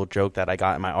every single joke that I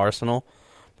got in my arsenal.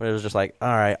 But it was just like, all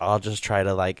right, I'll just try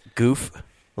to, like, goof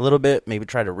a little bit, maybe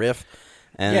try to riff.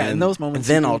 And in those moments.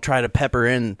 And then I'll try to pepper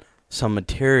in some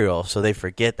material so they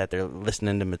forget that they're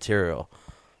listening to material.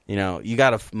 You know, you got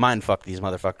to mind fuck these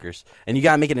motherfuckers. And you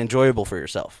got to make it enjoyable for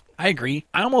yourself. I agree.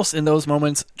 I almost, in those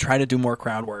moments, try to do more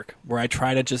crowd work, where I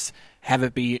try to just have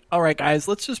it be, all right, guys,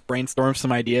 let's just brainstorm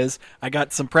some ideas. I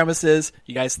got some premises.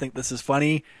 You guys think this is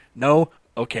funny? No?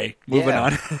 Okay, moving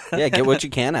on. Yeah, get what you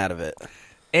can out of it.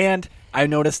 And I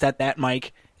noticed at that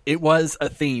mic, it was a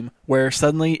theme where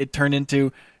suddenly it turned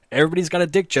into, everybody's got a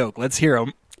dick joke. Let's hear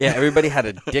them. Yeah, everybody had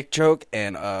a dick joke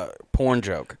and a porn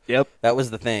joke. Yep. That was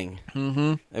the thing.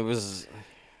 Mm-hmm. It was...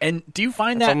 And do you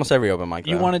find that... almost every open mic,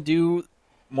 you want to do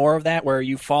more of that, where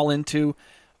you fall into,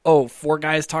 oh, 4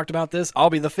 guys talked about this,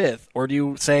 I'll be the 5th? Or do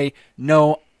you say,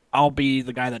 no, I'll be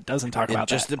the guy that doesn't talk about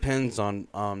that? It just depends on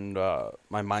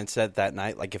my mindset that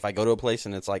night. Like, if I go to a place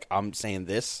and it's like, I'm saying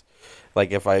this,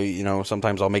 like, if I, you know,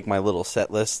 sometimes I'll make my little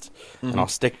set list and I'll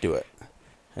stick to it.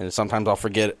 And sometimes I'll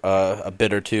forget a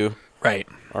bit or two. Right.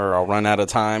 Or I'll run out of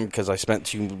time because I spent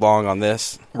too long on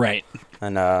this. Right.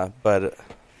 And, and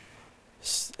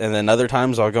then other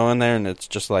times I'll go in there and it's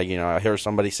just like, you know, I hear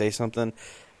somebody say something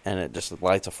and it just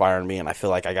lights a fire in me and I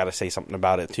feel like I got to say something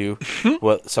about it too.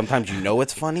 Well, sometimes you know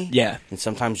it's funny. Yeah. And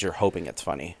sometimes you're hoping it's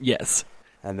funny. Yes.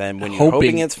 And then when you're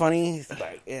hoping it's funny,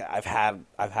 like, yeah,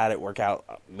 I've had it work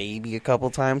out maybe a couple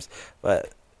times,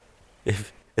 but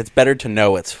if it's better to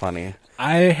know it's funny.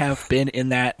 I have been in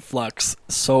that flux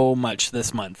so much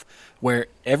this month, where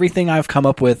everything I've come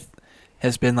up with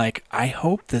has been like, I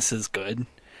hope this is good.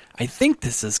 I think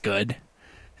this is good.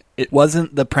 It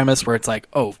wasn't the premise where it's like,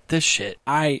 oh, this shit.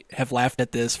 I have laughed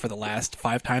at this for the last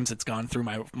 5 times it's gone through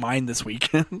my mind this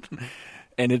weekend,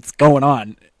 and it's going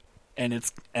on, and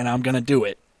I'm gonna do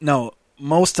it. No,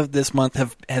 most of this month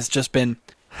has just been,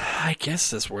 I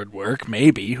guess this would work.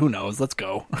 Maybe. Who knows? Let's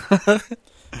go.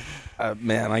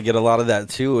 Man, I get a lot of that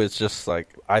too. It's just like,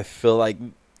 I feel like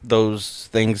those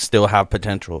things still have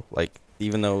potential. Like,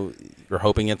 even though you're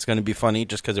hoping it's going to be funny,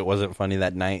 just because it wasn't funny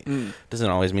that night doesn't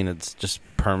always mean it's just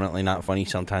permanently not funny.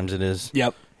 Sometimes it is.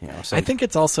 Yep. You know, I think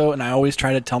it's also, and I always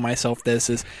try to tell myself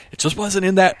this, is it just wasn't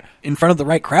in front of the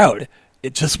right crowd.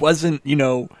 It just wasn't, you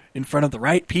know, in front of the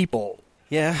right people.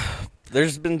 Yeah.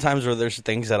 There's been times where there's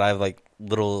things that I've, like,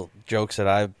 little jokes that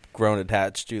I've grown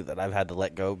attached to that I've had to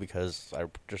let go because I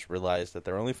just realized that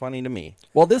they're only funny to me.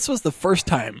 Well, this was the first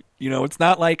time. You know, it's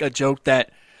not like a joke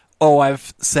that, oh,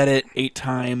 I've said it 8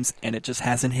 times and it just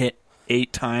hasn't hit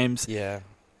 8 times. Yeah.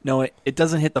 No, it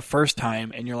doesn't hit the first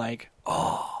time and you're like,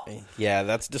 oh. Yeah,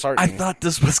 that's disheartening. I thought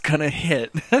this was going to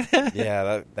hit.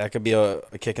 Yeah, that could be a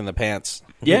kick in the pants.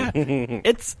 Yeah,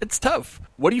 it's tough.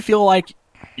 What do you feel like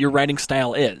your writing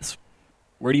style is?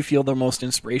 Where do you feel the most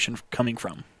inspiration coming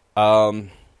from? I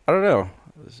don't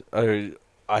know.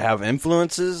 I have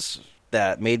influences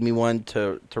that made me want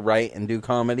to write and do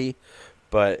comedy,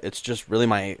 but it's just really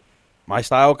my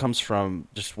style comes from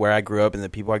just where I grew up and the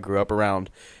people I grew up around.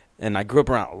 And I grew up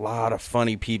around a lot of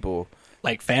funny people.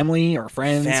 Like family or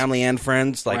friends? Family and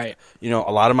friends. Like, right. You know,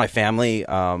 a lot of my family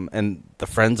and the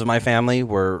friends of my family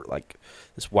were like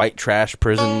this white trash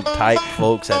prison type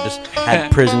folks that just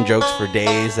had prison jokes for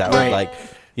days that right. were like,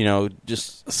 you know,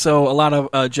 just... So a lot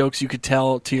of jokes you could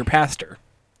tell to your pastor.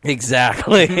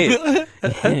 Exactly.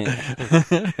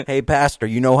 Hey, pastor,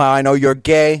 you know how I know you're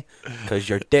gay? Because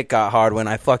your dick got hard when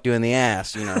I fucked you in the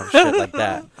ass. You know, shit like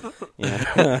that. You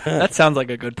know? That sounds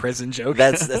like a good prison joke.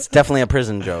 That's definitely a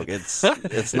prison joke.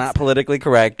 It's not politically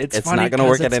correct. It's not going to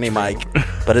work at any mic.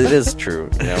 But it is true.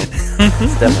 You know,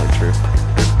 it's definitely true.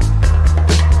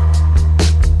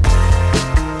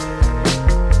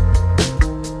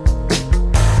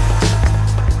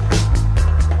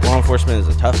 Law enforcement is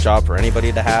a tough job for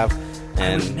anybody to have.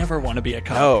 And I would never want to be a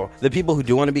cop. No, the people who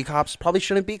do want to be cops probably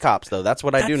shouldn't be cops, though. That's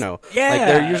what I do know. Yeah. Like,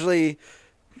 they're usually,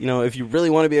 you know, if you really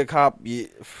want to be a cop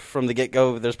from the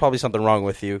get-go, there's probably something wrong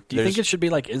with you. Do you think it should be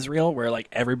like Israel, where like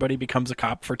everybody becomes a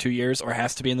cop for 2 years or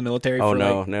has to be in the military? Oh,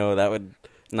 for, no, that would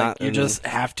not. Like, you just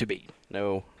have to be.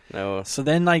 No. So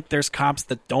then, like, there's cops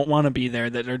that don't want to be there,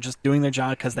 that are just doing their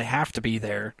job because they have to be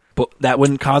there. But that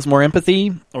wouldn't cause more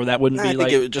empathy, or that wouldn't be like. I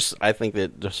think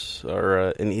it just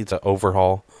it needs an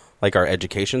overhaul like our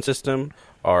education system,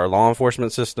 our law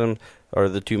enforcement system are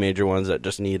the two major ones that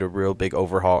just need a real big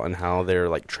overhaul in how they're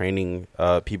like training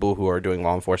people who are doing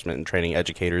law enforcement and training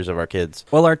educators of our kids.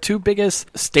 Well, our two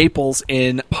biggest staples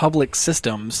in public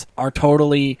systems are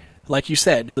totally, like you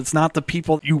said, it's not the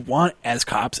people you want as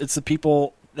cops. It's the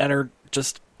people that are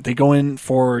just, they go in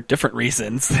for different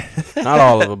reasons. Not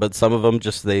all of them, but some of them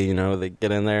just, they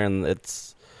get in there and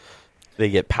they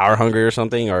get power hungry or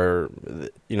something, or,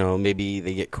 maybe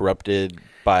they get corrupted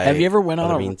by Have you ever went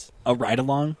other on means. a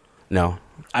ride-along? No.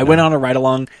 I went on a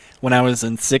ride-along when I was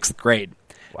in 6th grade.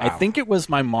 Wow. I think it was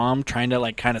my mom trying to,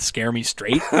 like, kind of scare me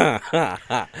straight.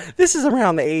 This is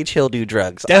around the age he'll do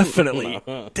drugs. Definitely.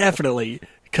 Definitely.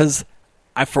 Because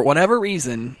for whatever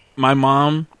reason, my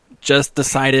mom just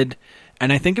decided,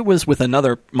 and I think it was with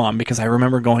another mom, because I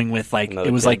remember going with, like, Another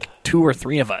it was kid. like 2 or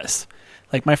 3 of us,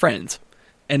 like my friends.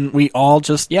 And we all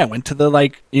just, went to the,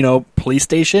 like, police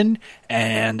station,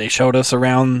 and they showed us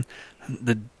around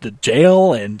the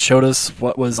jail and showed us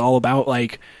what was all about,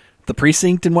 like, the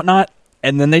precinct and whatnot.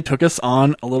 And then they took us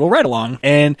on a little ride along,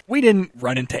 and we didn't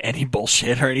run into any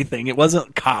bullshit or anything. It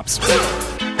wasn't cops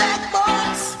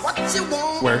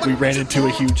where we ran into a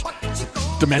huge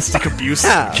domestic abuse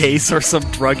case or some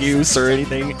drug use or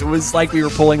anything. It was like we were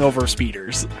pulling over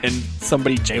speeders and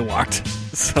somebody jaywalked.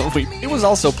 So it was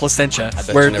also Placentia,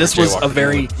 where you never this was jaywalked a in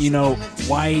very,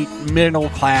 white,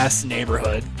 middle-class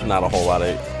neighborhood. Not a whole lot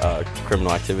of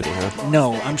criminal activity, huh?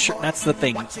 No, I'm sure that's the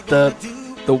thing.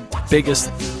 The biggest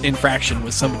infraction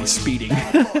was somebody speeding.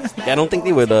 Yeah, I don't think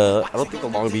they would. I don't think the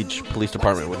Long Beach Police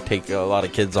Department would take a lot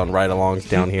of kids on ride-alongs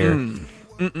down here.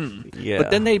 Yeah,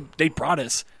 But then they brought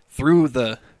us through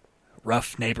the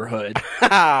rough neighborhood,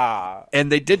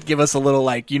 and they did give us a little,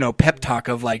 like, pep talk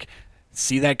of, like,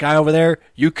 see that guy over there?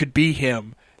 You could be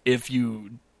him if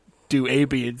you do A,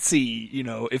 B, and C.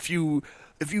 If you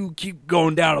keep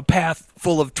going down a path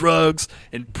full of drugs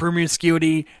and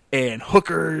promiscuity and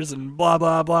hookers and blah,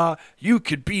 blah, blah, you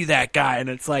could be that guy. And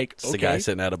it's like, it's the guy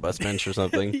sitting at a bus bench or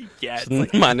something. Yeah, it's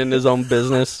Just like- minding his own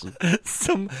business.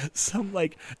 some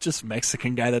like just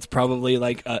Mexican guy that's probably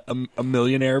like a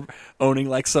millionaire owning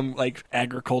like some like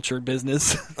agriculture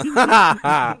business.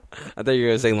 I thought you were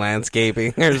going to say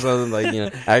landscaping or something like,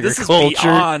 This is agriculture.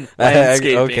 beyond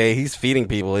landscaping. Okay, he's feeding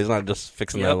people. He's not just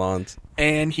fixing their Yep. lawns.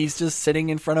 And he's just sitting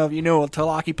in front of, a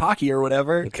Talaki Paki or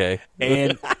whatever. Okay.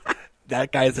 And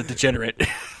that guy's a degenerate.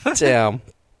 Damn.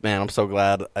 Man, I'm so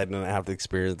glad I didn't have to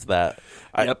experience that.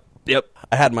 Yep.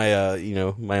 I had my,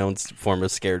 my own form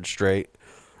of scared straight.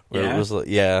 Where Yeah? It was,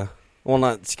 well,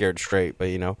 not scared straight, but,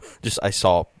 just I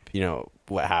saw,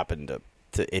 what happened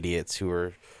to idiots who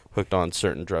were hooked on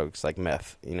certain drugs like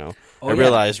meth, Oh, I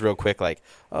realized real quick, like,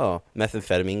 oh,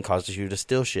 methamphetamine causes you to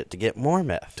steal shit to get more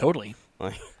meth. Totally.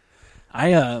 Like, I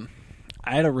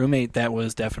had a roommate that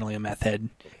was definitely a meth head.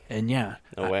 And yeah.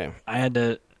 No way. I had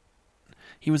to...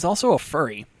 He was also a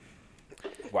furry.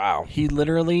 Wow. He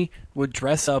literally would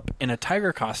dress up in a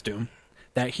tiger costume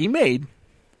that he made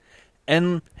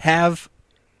and have,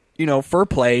 fur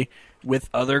play with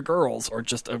other girls, or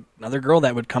just another girl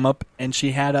that would come up and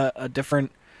she had a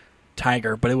different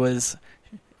tiger, but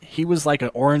he was like an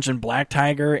orange and black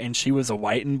tiger and she was a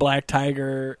white and black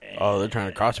tiger. Oh, they're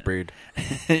trying to crossbreed.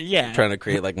 Yeah. Trying to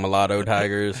create like mulatto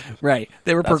tigers. Right.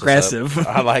 They were That's what's progressive. up.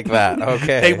 I like that.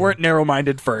 Okay. They weren't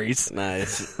narrow-minded furries.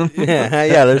 Nice.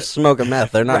 Yeah, they're smoking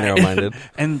meth. They're not Right. narrow-minded.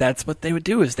 And that's what they would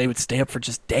do, is they would stay up for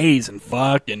just days and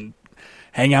fuck and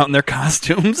hang out in their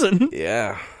costumes. And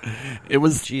yeah. It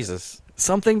was Jesus.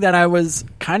 Something that I was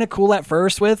kind of cool at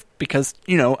first with, because,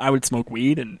 I would smoke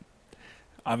weed and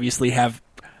obviously have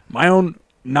my own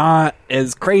not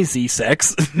as crazy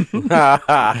sex.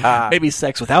 Maybe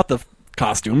sex without the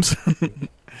costumes.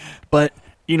 But,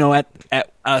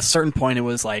 at a certain point it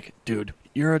was like, dude,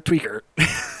 you're a tweaker.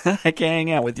 I can't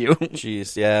hang out with you.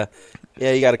 Jeez, yeah.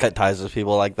 Yeah, you got to cut ties with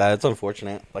people like that. It's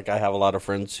unfortunate. Like, I have a lot of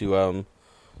friends who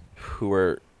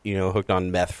were, hooked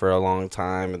on meth for a long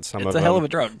time, and It's a hell of a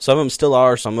drug. Some of them still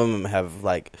are. Some of them have,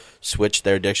 like, switched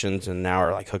their addictions and now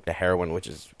are, like, hooked to heroin, which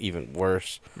is even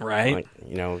worse. Right. Like,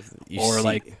 you Or see-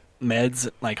 like meds,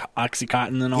 like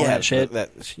Oxycontin and all that shit. That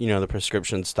the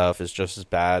prescription stuff is just as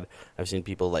bad. I've seen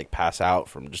people like pass out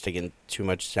from just taking too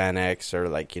much Xanax, or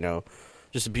like you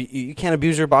can't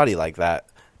abuse your body like that.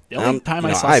 The only time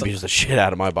I saw I some- abuse the shit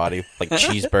out of my body, like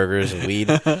cheeseburgers and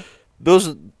weed.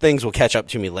 Those things will catch up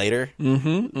to me later.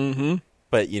 Mm-hmm.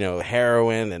 But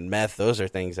heroin and meth, those are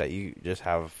things that you just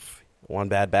have one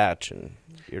bad batch and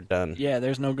you're done. Yeah,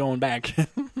 there's no going back.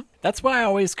 That's why I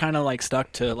always kind of like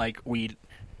stuck to like weed.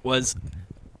 Was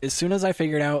as soon as I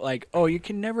figured out like, oh, you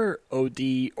can never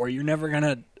OD, or you're never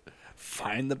gonna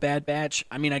find the bad batch.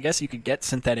 I mean, I guess you could get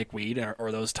synthetic weed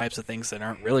or those types of things that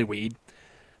aren't really weed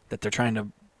that they're trying to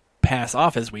pass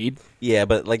off as weed. Yeah,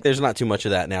 but like, there's not too much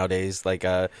of that nowadays. Like,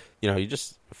 you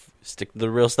just stick to the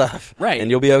real stuff, right?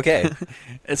 And you'll be okay.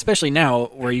 Especially now,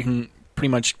 where you can pretty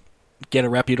much get a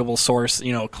reputable source,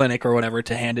 clinic or whatever,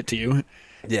 to hand it to you.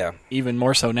 Yeah. Even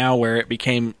more so now, where it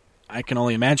became. I can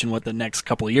only imagine what the next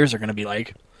couple of years are going to be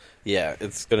like. Yeah,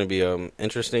 it's going to be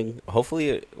interesting.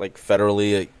 Hopefully, like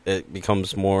federally, it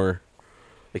becomes more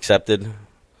accepted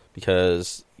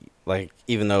because, like,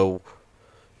 even though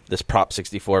this Prop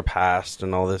 64 passed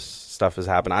and all this stuff has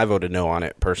happened, I voted no on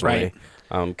it personally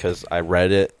because I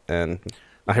read it and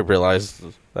I realized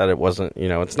that it wasn't,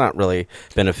 it's not really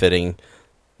benefiting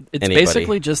It's anybody.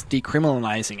 Basically just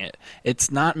decriminalizing it.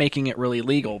 It's not making it really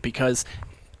legal because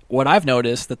what I've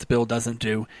noticed that the bill doesn't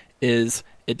do is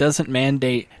it doesn't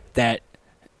mandate that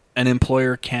an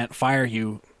employer can't fire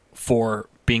you for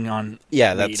being on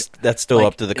Yeah, weed. that's still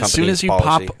up to the company's As soon as you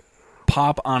policy.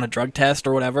 pop on a drug test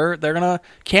or whatever, they're going to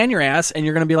can your ass and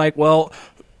you're going to be like, well,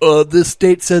 this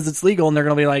state says it's legal, and they're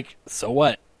going to be like, so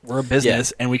what? We're a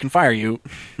business and we can fire you.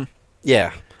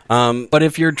 Yeah. But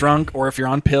if you're drunk or if you're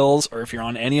on pills or if you're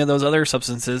on any of those other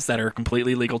substances that are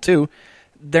completely legal too,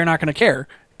 they're not going to care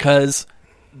because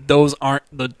those aren't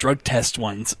the drug test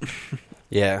ones.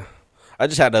 Yeah. I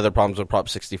just had other problems with Prop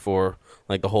 64,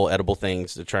 like the whole edible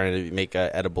things. They're trying to make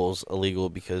edibles illegal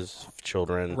because of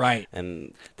children. Right.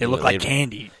 And they look like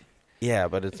candy. Yeah,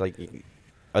 but it's like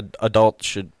adults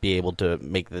should be able to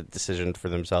make the decision for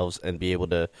themselves and be able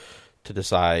to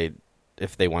decide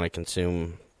if they want to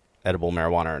consume edible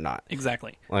marijuana or not.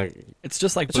 Exactly. Like, it's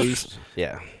just like booze.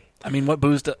 Yeah. I mean, what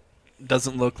booze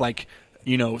doesn't look like,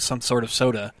 some sort of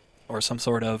soda or some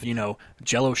sort of,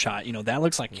 Jell-O shot. That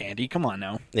looks like candy. Come on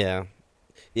now. Yeah.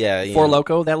 Yeah. Four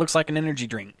Loko, that looks like an energy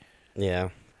drink. Yeah.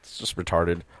 It's just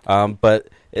retarded. But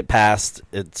it passed.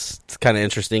 It's kind of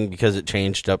interesting because it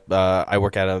changed up. I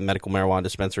work at a medical marijuana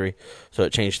dispensary, so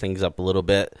it changed things up a little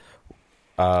bit.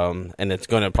 And it's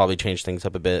going to probably change things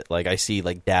up a bit. Like, I see,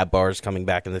 like, dab bars coming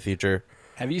back in the future.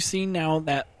 Have you seen now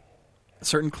that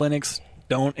certain clinics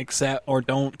don't accept or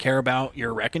don't care about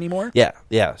your rec anymore?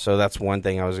 Yeah. So that's one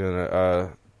thing I was going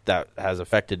to that has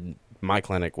affected my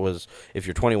clinic was if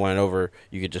you're 21 and over,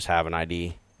 you could just have an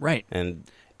ID. Right. And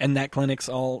that clinic's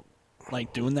all,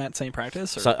 like, doing that same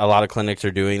practice? Or? So a lot of clinics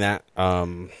are doing that.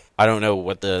 I don't know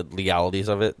what the legalities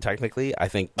of it technically. I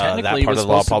think that part of the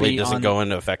law probably doesn't go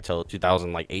into effect till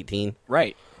 2018.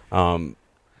 Right.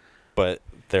 But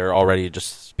they're already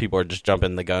people are just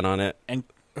jumping the gun on it. And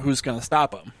who's going to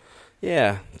stop them?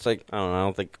 Yeah. It's like, I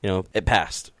don't think, it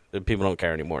passed. People don't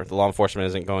care anymore. The law enforcement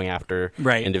isn't going after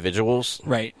individuals.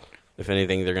 Right. If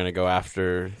anything, they're going to go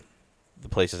after the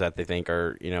places that they think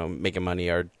are, making money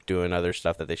or doing other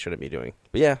stuff that they shouldn't be doing.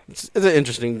 But yeah, it's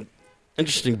an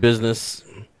interesting business.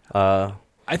 I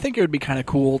think it would be kind of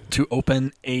cool to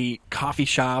open a coffee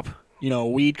shop,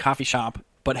 weed coffee shop,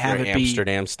 but have it be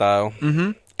Amsterdam style.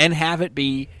 Mm-hmm. And have it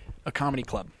be a comedy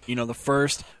club. the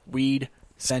first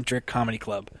weed-centric comedy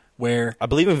club where I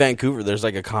believe in Vancouver there's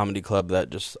like a comedy club that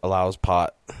just allows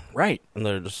pot. Right. And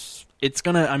they're just it's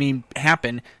going to,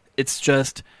 happen. It's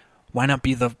just why not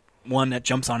be the one that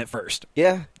jumps on it first?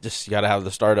 Yeah, just you got to have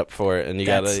the startup for it, and you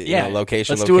got to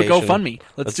location. Let's do a GoFundMe.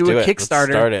 Let's do a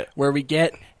Kickstarter it. Where we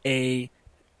get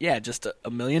just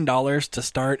 $1 million to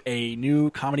start a new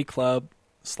comedy club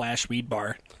 / weed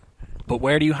bar. But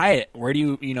where do you hide it? Where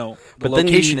do you the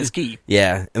location is key.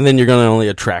 Yeah, and then you're going to only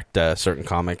attract certain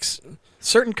comics.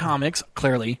 Certain comics,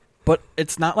 clearly, but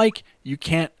it's not like you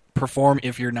can't perform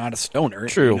if you're not a stoner.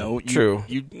 True. True.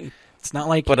 It's not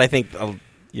like. But I think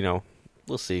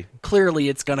we'll see. Clearly,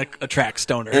 it's going to attract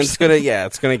stoners. And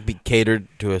it's going to be catered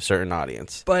to a certain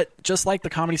audience. But just like the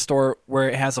Comedy Store, where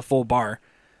it has a full bar,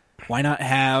 why not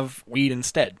have weed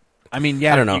instead? I mean,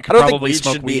 yeah, I don't know. You could I don't probably think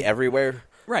weed should be everywhere.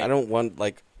 Right. I don't want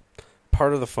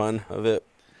part of the fun of it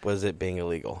was it being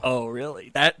illegal. Oh,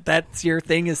 really? That's your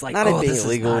thing? Is like not it being this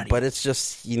illegal, but it's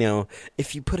just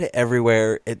if you put it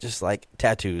everywhere, it just like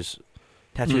tattoos.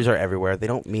 Tattoos are everywhere. They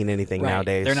don't mean anything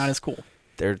nowadays. They're not as cool.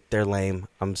 They're lame.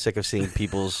 I'm sick of seeing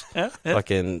people's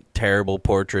fucking terrible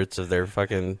portraits of their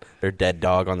dead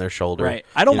dog on their shoulder. Right.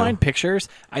 I don't mind pictures.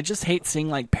 I just hate seeing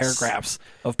paragraphs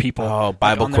of people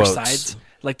Bible on quotes. Their sides.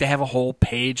 Like they have a whole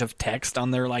page of text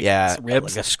on their ribs. Like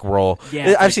a scroll.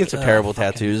 Yeah, I've seen some terrible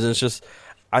tattoos, and it's just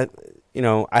I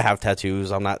have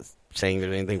tattoos. I'm not saying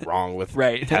there's anything wrong with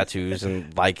tattoos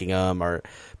and liking them,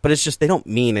 but it's just they don't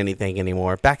mean anything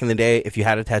anymore. Back in the day, if you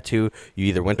had a tattoo, you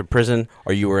either went to prison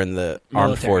or you were in the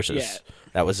armed forces. Yeah.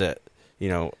 That was it.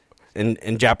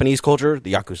 In Japanese culture,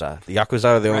 the Yakuza. The Yakuza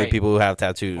are the only Right. people who have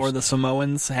tattoos. Or the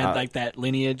Samoans had like that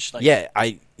lineage. Like,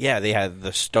 they had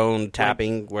the stone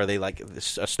tapping where they like a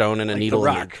stone and a Like needle. the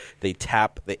And rock. they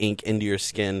tap the ink into your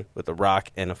skin with a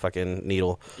rock and a fucking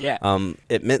needle. Yeah.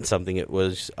 It meant something. It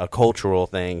was a cultural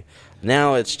thing.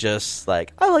 Now it's just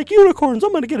like, I like unicorns.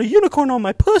 I'm gonna get a unicorn on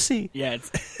my pussy. Yeah,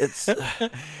 It's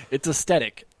it's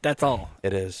aesthetic. That's all.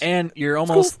 It is. And you're It's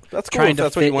almost cool. That's cool trying if to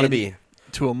that's what you fit wanna in be.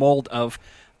 to a mold of,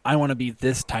 I want to be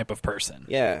this type of person.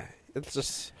 Yeah, it's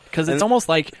just Because it's almost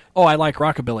like, oh, I like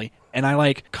rockabilly and I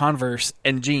like Converse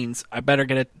and jeans. I better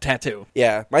get a tattoo.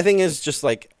 Yeah, my thing is just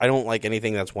like I don't like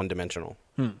anything that's one dimensional.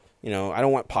 You know, I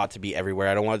don't want pot to be everywhere.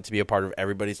 I don't want it to be a part of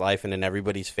everybody's life and in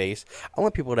everybody's face. I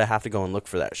want people to have to go and look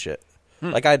for that shit,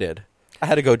 like I did. I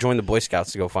had to go join the Boy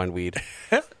Scouts to go find weed.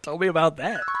 Tell me about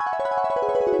that.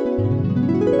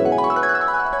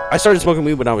 I started smoking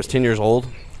weed when I was 10 years old.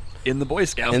 In the Boy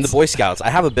Scouts. In the Boy Scouts. I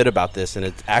have a bit about this, and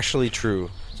it's actually true.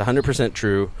 It's 100%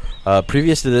 true.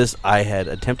 Previous to this, I had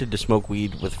attempted to smoke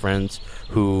weed with friends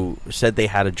who said they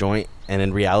had a joint, and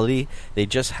in reality, they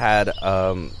just had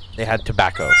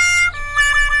tobacco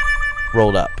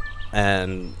rolled up.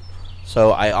 And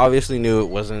so I obviously knew it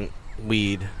wasn't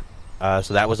weed,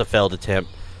 so that was a failed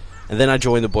attempt. And then I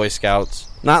joined the Boy Scouts,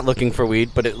 not looking for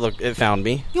weed, but it found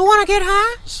me. You want to get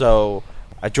high? So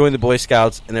I joined the Boy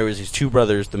Scouts, and there was these two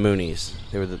brothers, the Moonies.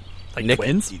 They were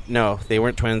twins? No, they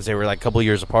weren't twins. They were like a couple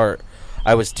years apart.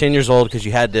 I was 10 years old because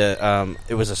you had to.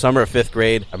 It was a summer of 5th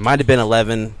grade. I might have been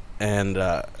 11, and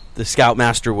the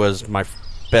Scoutmaster was my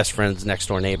best friend's next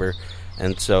door neighbor,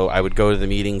 and so I would go to the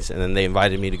meetings, and then they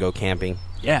invited me to go camping.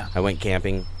 Yeah, I went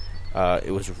camping.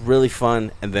 It was really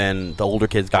fun, and then the older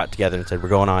kids got together and said, "We're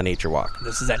going on a nature walk."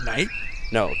 This is at night?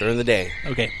 No, during the day.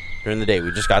 Okay. During the day.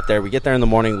 We just got there. We get there in the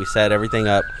morning. We set everything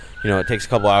up. You know, it takes a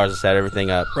couple hours to set everything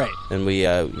up. Right. And we, we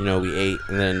ate,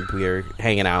 and then we were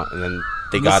hanging out, and then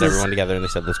they And got this is- everyone together, and they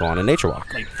said, let's go on a nature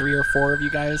walk. Like 3 or 4 of you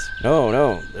guys?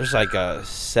 No. There's like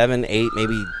 7, 8,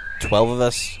 maybe 12 of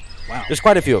us. Wow. There's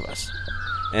quite a few of us.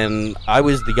 And I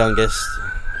was the youngest.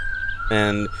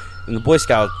 And in the Boy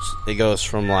Scouts, it goes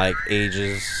from like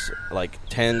ages like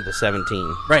 10 to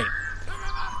 17. Right.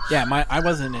 Yeah, I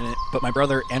wasn't in it, but my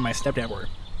brother and my stepdad were.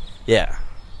 Yeah.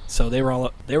 So they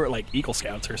were like Eagle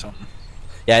Scouts or something.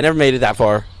 Yeah, I never made it that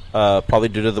far. Probably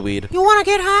due to the weed. You want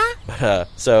to get high? But,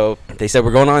 so they said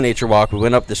we're going on a nature walk. We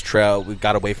went up this trail. We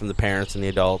got away from the parents and the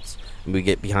adults, and we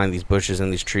get behind these bushes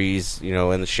and these trees, you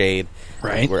know, in the shade.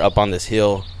 Right. We're up on this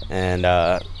hill, and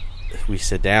we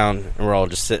sit down, and we're all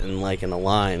just sitting like in a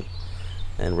line,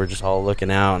 and we're just all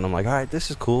looking out. And I'm like, all right, this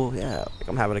is cool. Yeah, like,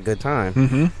 I'm having a good time.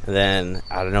 Mm-hmm. And then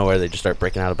out of nowhere, they just start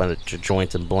breaking out a bunch of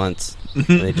joints and blunts, and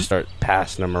they just start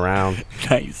passing them around.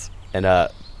 Nice. And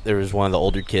there was one of the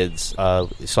older kids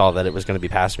saw that it was going to be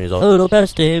past me. He was Oh, don't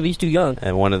pass to him. He's too young.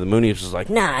 and one of the Moonies was like,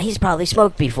 Nah, he's probably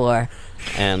smoked before.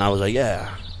 and I was like,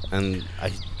 yeah. And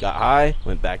I got high,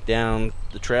 went back down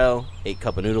the trail, ate a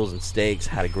cup of noodles and steaks,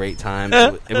 had a great time.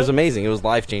 It was amazing. It was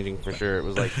life-changing for sure. It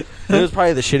was like, it was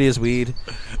probably the shittiest weed.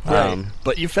 Right.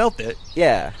 But you felt it.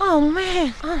 Yeah. Oh,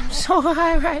 man. I'm so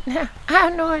high right now. I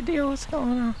have no idea what's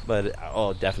going on. But,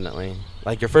 oh, definitely.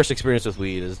 Like, your first experience with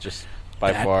weed is just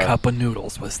by That far. cup of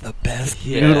noodles was the best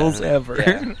Yeah. noodles ever.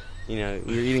 Yeah. You know,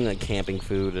 we were eating, like, camping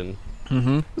food, and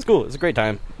Mm-hmm. it was cool. It was a great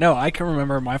time. No, I can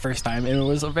remember my first time. It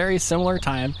was a very similar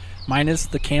time, minus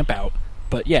the camp out.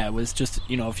 But yeah, it was just,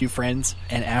 you know, a few friends.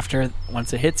 And after,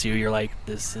 once it hits you, you're like,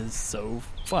 this is so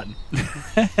fun.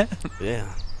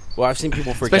 Yeah. Well, I've seen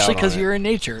people freak Especially out on because it. you're in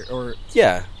nature. Or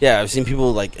Yeah, I've seen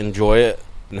people like enjoy it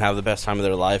and have the best time of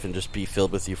their life and just be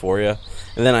filled with euphoria.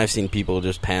 And then I've seen people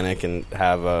just panic and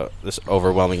have this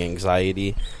overwhelming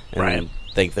anxiety and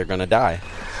think they're going to die.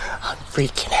 I'm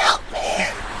freaking out,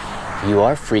 man. You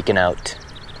are freaking out,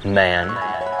 man.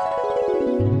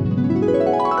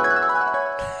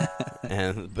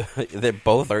 And they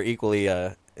both are equally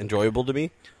enjoyable to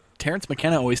me. Terrence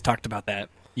McKenna always talked about that.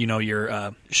 You know,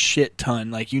 your shit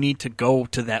ton. Like, you need to go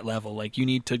to that level. Like, you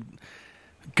need to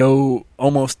go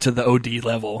almost to the OD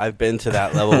level. I've been to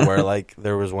that level where, like,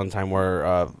 there was one time where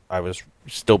I was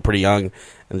still pretty young,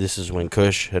 and this is when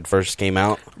Kush had first came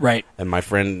out. Right. And my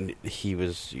friend, he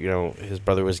was, you know, his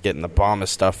brother was getting the bomb of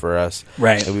stuff for us.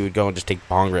 Right. And we would go and just take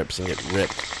bong rips and get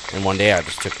ripped. And one day I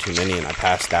just took too many and I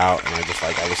passed out, and I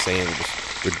was saying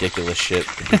just ridiculous shit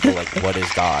to people like, what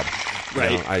is God? You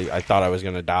Right. know, I thought I was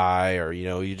going to die, or, you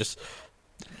know, you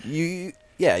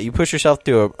push yourself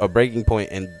to a breaking point,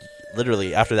 and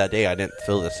literally after that day I didn't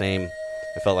feel the same.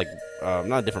 I felt like I'm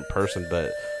not a different person,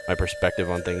 but my perspective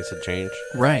on things had changed.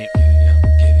 Right.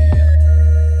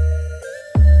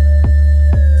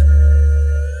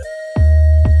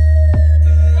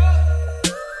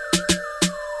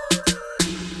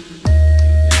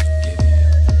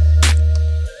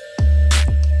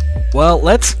 Well,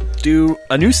 let's do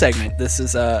a new segment. This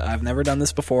is, I've never done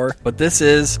this before, but this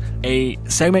is a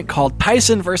segment called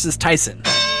Tyson versus Tyson.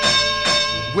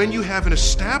 When you have an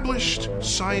established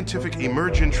scientific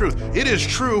emergent truth, it is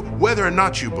true whether or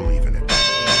not you believe in it.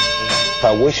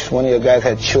 I wish one of your guys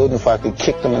had children so I could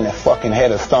kick them in their fucking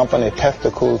head or stomp on their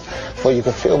testicles so you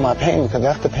could feel my pain, because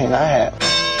that's the pain I have.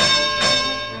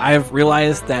 I've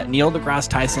realized that Neil deGrasse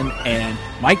Tyson and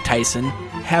Mike Tyson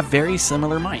have very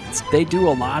similar minds. They do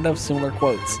a lot of similar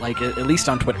quotes, like at least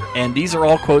on Twitter. And these are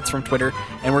all quotes from Twitter,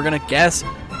 and we're going to guess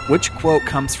which quote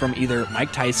comes from either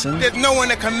Mike Tyson. There's no one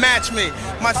that can match me.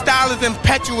 My style is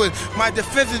impetuous, my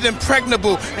defense is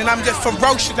impregnable, and I'm just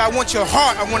ferocious. I want your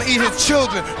heart, I want to eat his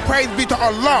children. Praise be to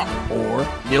Allah. Or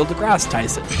Neil deGrasse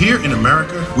Tyson. Here in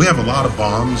America, we have a lot of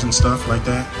bombs and stuff like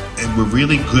that, and we're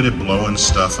really good at blowing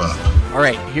stuff up. All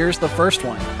right, here's the first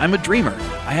one. I'm a dreamer.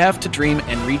 I have to dream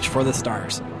and reach for the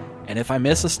stars. And if I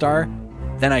miss a star,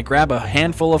 then I grab a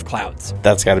handful of clouds.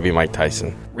 That's got to be Mike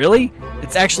Tyson. Really?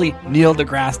 It's actually Neil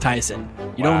deGrasse Tyson.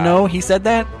 You don't know he said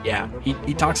that? Yeah,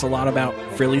 he talks a lot about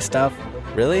frilly stuff.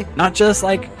 Really? Not just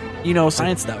like,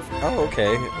 science stuff. Oh,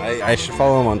 okay. I should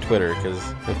follow him on Twitter, because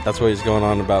if that's what he's going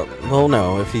on about. Well,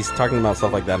 no, if he's talking about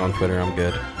stuff like that on Twitter, I'm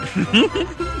good.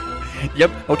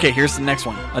 Yep. Okay, here's the next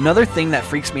one. Another thing that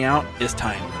freaks me out is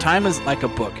time. Time is like a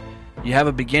book. You have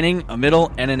a beginning, a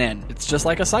middle, and an end. It's just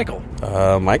like a cycle.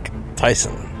 Mike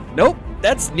Tyson. Nope,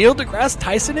 that's Neil deGrasse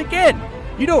Tyson again.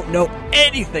 You don't know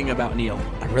anything about Neil.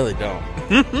 I really don't.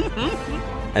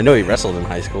 I know he wrestled in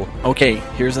high school. Okay,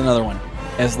 here's another one.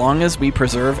 As long as we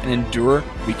preserve and endure,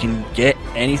 we can get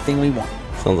anything we want.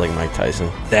 Sounds like Mike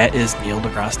Tyson. That is Neil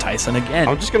deGrasse Tyson again.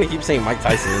 I'm just going to keep saying Mike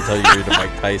Tyson until you read the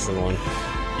Mike Tyson one.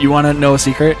 You want to know a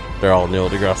secret? They're all Neil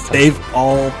deGrasse Tyson. They've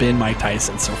all been Mike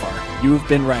Tyson so far. You've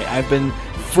been right. I've been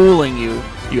fooling you.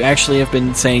 You actually have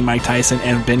been saying Mike Tyson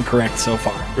and been correct so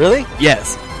far. Really?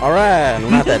 Yes. All right. I'm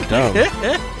not that dumb.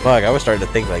 Fuck, I was starting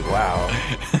to think like, wow.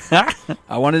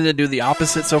 I wanted to do the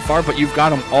opposite so far, but you've got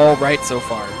them all right so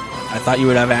far. I thought you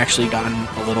would have actually gotten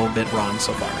a little bit wrong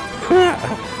so far.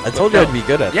 I told you I'd be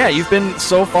good at Yeah, you've been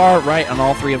so far right on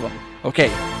all three of them. Okay,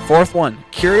 fourth one.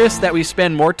 Curious that we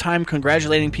spend more time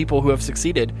congratulating people who have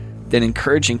succeeded than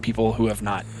encouraging people who have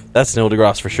not. That's Neil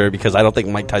deGrasse for sure, because I don't think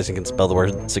Mike Tyson can spell the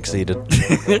word succeeded.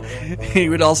 He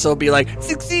would also be like,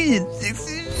 succeeded.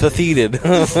 Succeeded.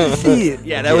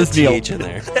 Yeah, that was Neil. in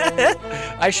there.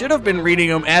 I should have been reading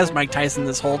him as Mike Tyson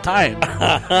this whole time.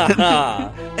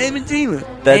 I'm a dreamer.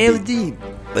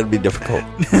 That'd be difficult.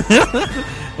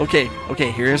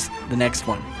 Okay, here's the next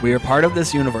one. We are part of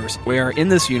this universe. We are in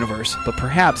this universe, but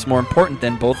perhaps more important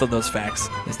than both of those facts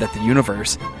is that the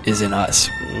universe is in us.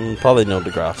 Probably Neil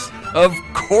deGrasse. Of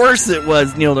course it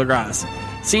was Neil deGrasse.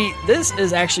 See, this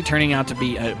is actually turning out to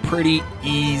be a pretty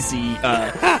easy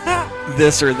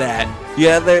this or that.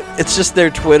 Yeah, it's just their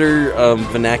Twitter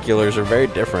vernaculars are very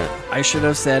different. I should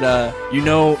have said, you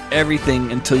know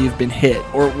everything until you've been hit.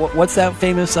 Or what's that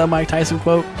famous Mike Tyson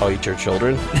quote? I'll eat your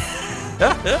children.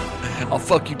 I'll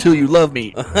fuck you till you love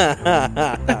me.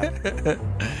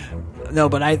 No,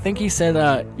 but I think he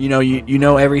said, you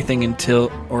know everything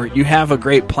until, or you have a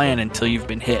great plan until you've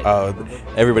been hit. Oh,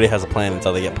 everybody has a plan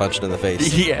until they get punched in the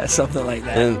face. Yeah, something like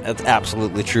that. And that's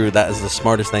absolutely true. That is the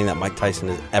smartest thing that Mike Tyson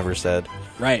has ever said.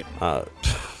 Right.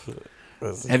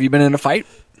 Have you been in a fight?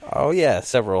 Oh, yeah,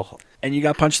 several. And you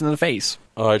got punched in the face?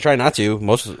 Oh, I try not to.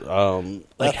 Most,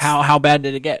 like how bad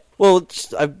did it get? Well,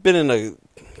 I've been in a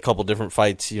couple different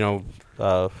fights,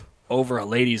 over a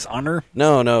lady's honor?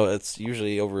 No, it's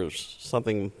usually over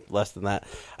something less than that.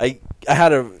 I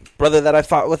had a brother that I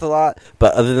fought with a lot,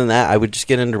 but other than that, I would just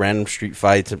get into random street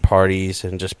fights and parties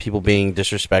and just people being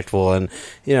disrespectful and,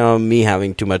 me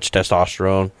having too much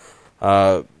testosterone.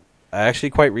 Actually,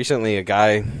 quite recently, a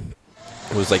guy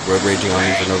was, road raging on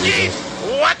me for no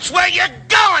reason. Watch where you're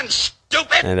going,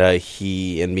 stupid! And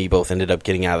he and me both ended up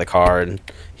getting out of the car, and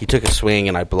he took a swing,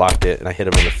 and I blocked it, and I hit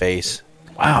him in the face.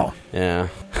 Wow. Yeah.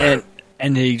 And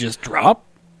did he just drop?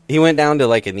 He went down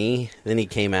to a knee, then he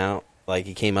came out.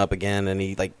 He came up again, and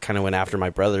he kind of went after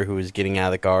my brother who was getting out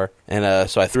of the car. And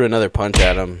so I threw another punch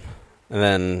at him. And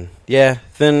then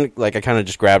I kind of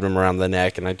just grabbed him around the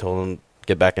neck, and I told him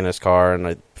get back in his car, and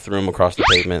I threw him across the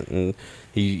pavement, and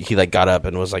he got up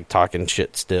and was talking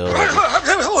shit still.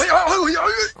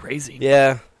 Crazy.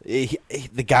 Yeah.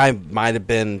 The guy might have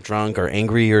been drunk or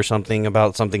angry or something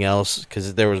about something else,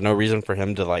 because there was no reason for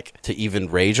him to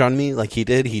even rage on me like he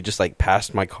did. He just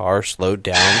passed my car, slowed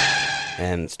down,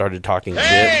 and started talking shit.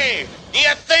 Hey,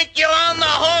 you think you're on the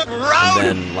hook road?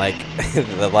 And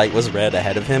then the light was red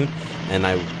ahead of him, and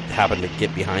I happened to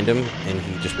get behind him, and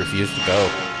he just refused to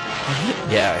go.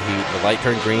 Yeah, the light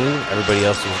turned green. Everybody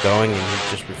else was going, and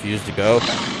he just refused to go.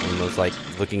 And was like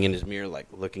looking in his mirror, like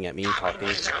looking at me, talking.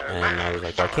 And I was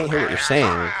like, well, I can't hear what you're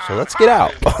saying, so let's get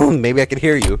out. Maybe I could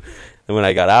hear you. And when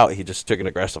I got out, he just took an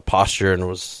aggressive posture and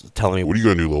was telling me, "What are you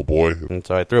gonna do, little boy?" And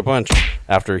so I threw a punch.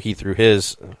 After he threw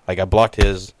his, like I blocked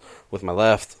his with my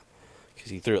left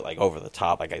because he threw it like over the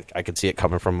top. Like I could see it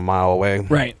coming from a mile away.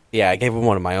 Right. Yeah, I gave him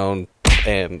one of my own,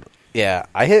 and yeah,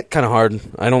 I hit kind of hard.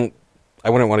 I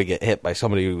wouldn't want to get hit by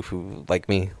somebody who like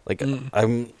me. Like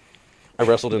I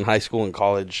wrestled in high school and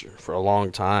college for a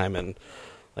long time, and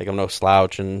like I'm no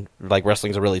slouch. And like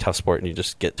wrestling's a really tough sport, and you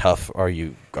just get tough or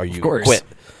you quit.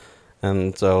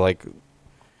 And so like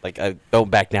I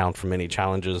don't back down from any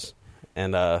challenges.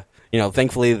 And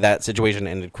thankfully that situation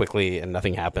ended quickly and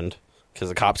nothing happened because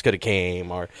the cops could have came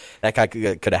or that guy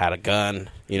could have had a gun.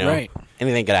 Right.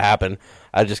 Anything could have happened.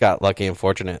 I just got lucky and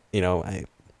fortunate. I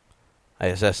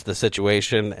assessed the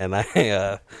situation and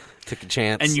I took a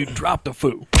chance. And you dropped a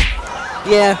foo.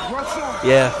 Yeah.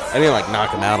 I didn't like knock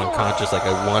him out unconscious like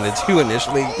I wanted to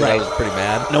initially because I was pretty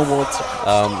mad. No world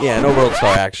star. No world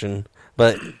star action.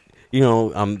 But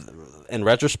in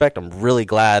retrospect, I'm really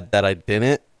glad that I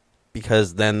didn't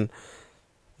because then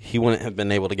he wouldn't have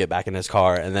been able to get back in his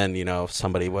car, and then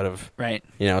somebody would have. Right.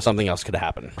 Something else could have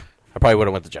happened. I probably would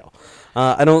have went to jail.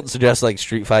 I don't suggest like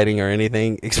street fighting or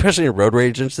anything, especially in road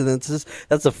rage incidences.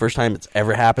 That's the first time it's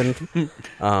ever happened.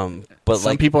 But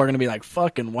some people are going to be like,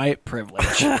 fucking white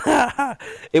privilege.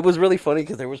 It was really funny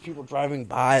because there was people driving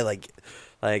by, like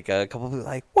a couple of people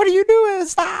like, what are you doing?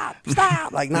 Stop.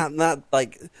 Like not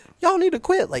like, y'all need to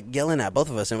quit, like yelling at both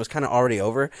of us. And it was kind of already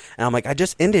over. And I'm like, I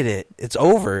just ended it. It's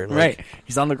over. Like, right.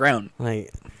 He's on the ground.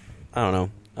 Like, I don't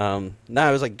know. No,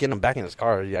 I was like getting him back in his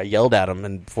car. I yelled at him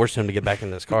and forced him to get back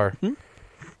in his car.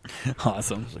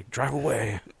 Awesome. I was like, drive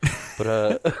away.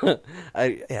 But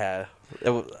I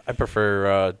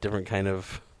prefer different kind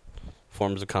of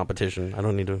forms of competition. I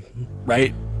don't need to.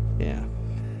 Right. Yeah.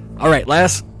 All right.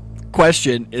 Last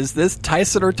question: is this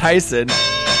Tyson or Tyson?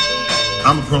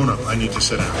 I'm a grown-up. I need to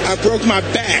sit down. I broke my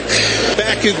back.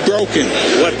 Back is broken.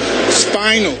 What?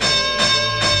 Spinal.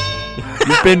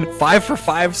 You've been 5 for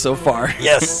 5 so far.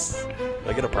 Yes. Did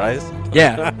I get a prize?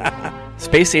 Yeah.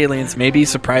 Space aliens may be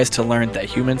surprised to learn that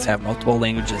humans have multiple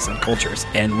languages and cultures,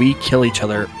 and we kill each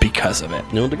other because of it.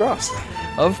 Neil deGrasse.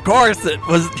 Of course it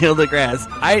was Neil deGrasse.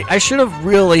 I should have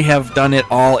really have done it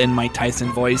all in my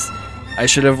Tyson voice. I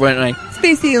should have went like,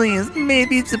 space aliens may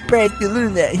be surprised to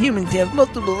learn that humans have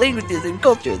multiple languages and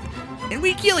cultures, and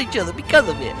we kill each other because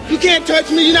of it. You can't touch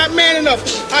me, you're not man enough.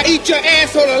 I eat your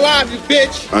asshole alive, you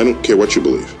bitch. I don't care what you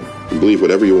believe. You believe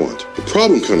whatever you want. The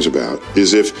problem comes about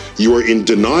is if you are in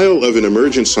denial of an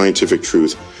emergent scientific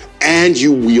truth and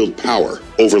you wield power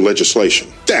over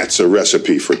legislation. That's a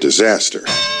recipe for disaster.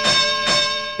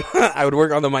 I would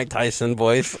work on the Mike Tyson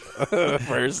voice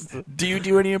first. Do you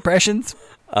do any impressions?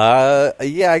 Yeah,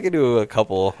 I can do a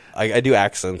couple. I do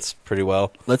accents pretty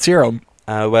well. Let's hear them.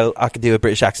 Well, I could do a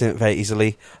British accent very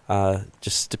easily.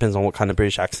 Just depends on what kind of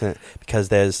British accent, because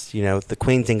there's, the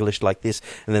Queen's English like this,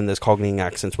 and then there's Cockney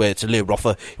accents where it's a little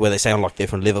rougher, where they sound like they're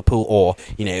from Liverpool, or,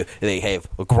 they have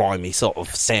a grimy sort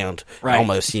of sound, right.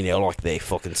 Almost, like they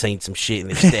fucking seen some shit and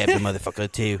they've stabbed a motherfucker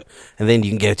too. And then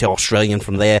you can go to Australian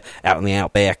from there, out in the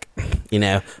outback,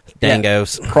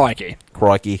 dangos. Yeah.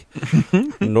 Crikey.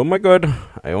 Oh my God,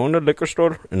 I own a liquor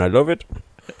store and I love it.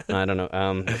 I don't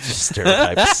know. Just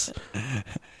stereotypes.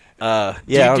 Do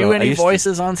you do any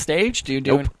voices on stage? Do you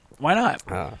do? Nope. Why not?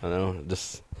 I don't know.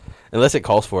 Just unless it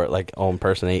calls for it, like I'll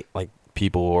impersonate like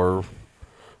people or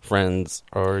friends,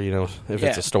 or if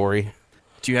it's a story.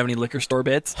 Do you have any liquor store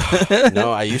bits?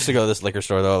 No, I used to go to this liquor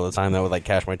store though all the time. That would like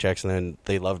cash my checks, and then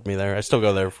they loved me there. I still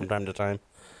go there from time to time.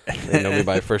 They know me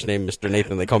by first name, Mr.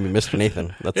 Nathan. They call me Mr.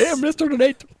 Nathan. That's Mr.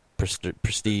 Nathan.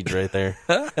 Prestige right there,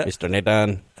 Mr.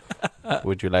 Nathan.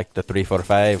 Would you like the 3 for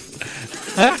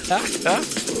 5? I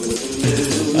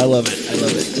love it.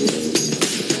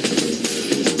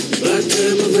 Black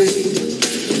tambourine.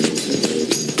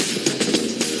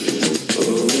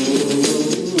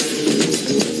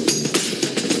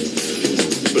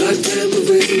 Black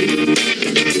tambourine.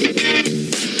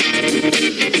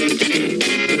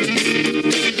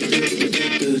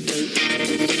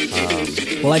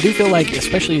 Well, I do feel like,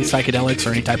 especially psychedelics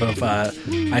or any type of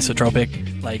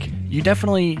isotropic, like you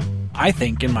definitely, I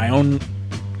think, in my own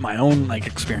like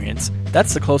experience,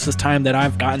 that's the closest time that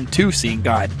I've gotten to seeing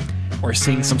God, or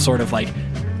seeing some sort of like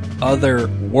other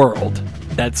world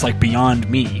that's like beyond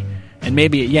me. And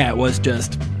maybe, it was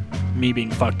just me being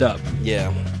fucked up.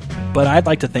 Yeah. But I'd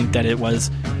like to think that it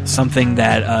was something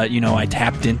that I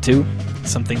tapped into,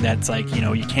 something that's like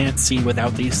you can't see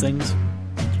without these things.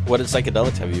 What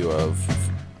psychedelics have you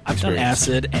I've done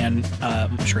acid and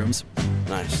shrooms.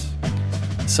 Nice.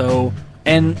 So,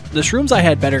 and the shrooms I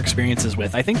had better experiences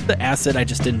with. I think the acid I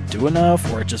just didn't do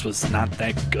enough, or it just was not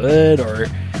that good, or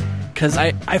because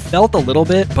I felt a little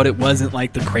bit, but it wasn't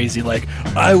like the crazy, like,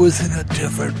 I was in a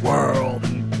different world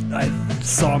and I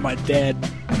saw my dad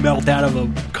melt out of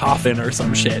a coffin or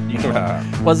some shit, you know?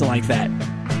 It wasn't like that.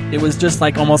 It was just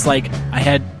like almost like I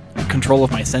had control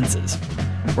of my senses,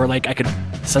 where like I could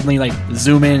suddenly like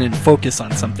zoom in and focus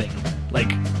on something like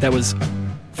that was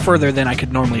further than I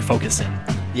could normally focus in.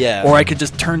 Yeah. Or I could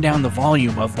just turn down the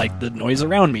volume of like the noise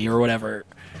around me or whatever.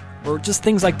 Or just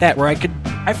things like that where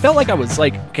I felt like I was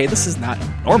like, okay, this is not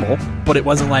normal, but it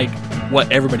wasn't like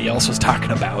what everybody else was talking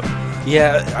about.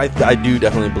 Yeah, I do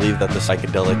definitely believe that the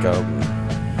psychedelic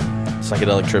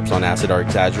trips on acid are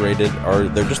exaggerated, or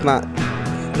they're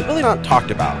really not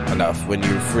talked about enough when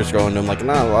you first go into them. Like,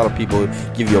 not a lot of people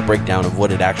give you a breakdown of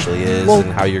what it actually is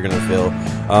and how you're going to feel.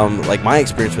 Like, my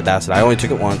experience with acid, I only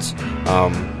took it once,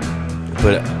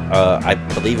 but I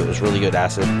believe it was really good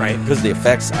acid. Right. Because of the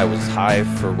effects, I was high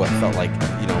for what felt like,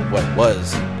 what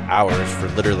was hours. For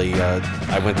literally,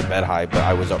 I went to bed high, but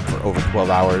I was up for over 12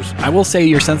 hours. I will say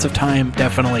your sense of time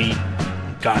definitely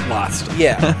got lost.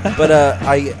 Yeah, but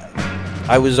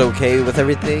I was okay with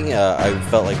everything. I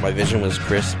felt like my vision was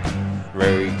crisp,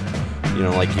 very,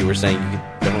 like you were saying, you could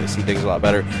definitely see things a lot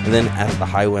better. And then as the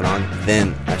high went on,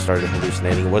 then I started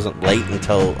hallucinating. It wasn't late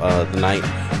until the night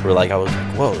where like I was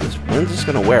like, whoa, when's this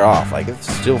going to wear off? Like, it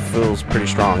still feels pretty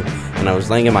strong. And I was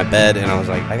laying in my bed and I was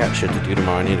like, I got shit to do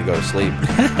tomorrow. I need to go to sleep,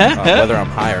 whether I'm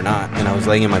high or not. And I was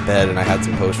laying in my bed and I had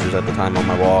some posters at the time on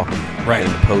my wall. Right.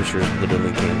 And the posters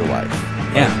literally came to life.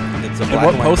 Yeah. It's a and black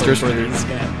what and white posters were poster. these?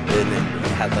 And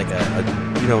it had like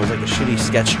it was like a shitty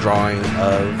sketch drawing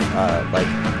of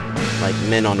like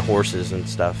men on horses and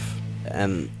stuff.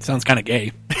 And sounds kind of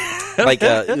gay. Like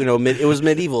it was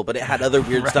medieval, but it had other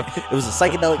weird stuff. It was a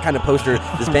psychedelic kind of poster.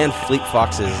 This band Fleet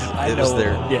Foxes, it was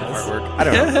their artwork. I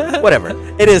don't know. Whatever.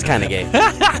 It is kind of gay.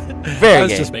 Very I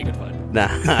was gay. just making fun. Nah.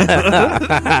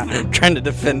 Trying to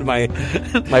defend my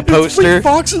poster. Fleet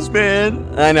Foxes,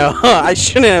 man. I know. I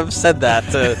shouldn't have said that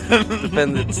to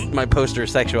defend my poster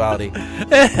sexuality.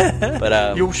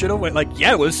 But you should have went like,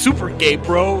 yeah, it was super gay,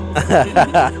 bro.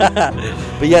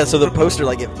 But yeah, so the poster,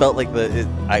 like, it felt like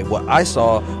what I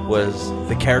saw was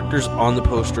the characters on the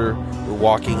poster were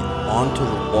walking onto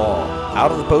the wall,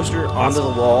 out of the poster, onto the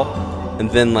wall, and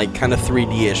then like kind of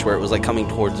 3D-ish where it was like coming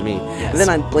towards me. Yes. And then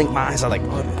I'd blink my eyes, I'd like,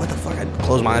 what the fuck? I'd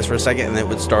close my eyes for a second and then it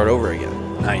would start over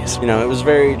again. Nice. It was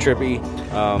very trippy.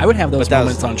 I would have those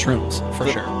moments on shrooms, for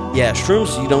sure. Yeah,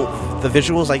 shrooms, the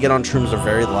visuals I get on shrooms are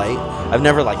very light. I've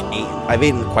never I've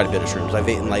eaten quite a bit of shrooms. I've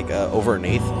eaten like over an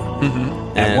eighth.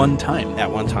 Mm-hmm. At one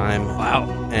time.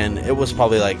 Wow. And it was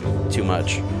probably like too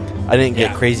much. I didn't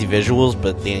get crazy visuals,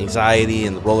 but the anxiety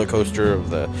and the roller coaster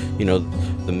of the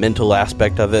mental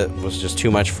aspect of it was just too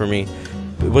much for me.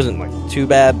 It wasn't like too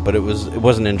bad, but it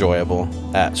wasn't enjoyable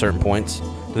at certain points.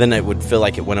 Then it would feel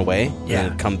like it went away and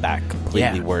it'd come back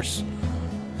completely worse.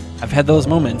 I've had those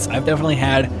moments. I've definitely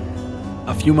had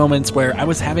a few moments where I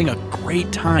was having a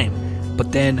great time,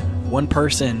 but then one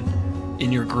person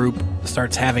in your group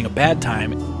starts having a bad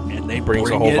time and they brings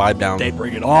the whole vibe down. They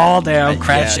bring it all down,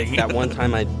 crashing. Yeah, that one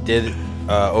time I did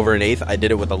over an eighth, I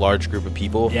did it with a large group of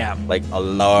people. Yeah. Like a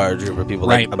large group of people,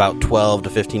 like about 12 to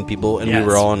 15 people, and we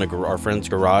were all in our friend's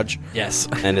garage. Yes.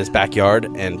 And his backyard,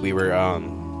 and we were,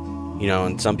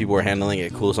 and some people were handling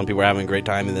it cool, some people were having a great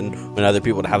time, and then when other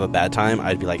people would have a bad time,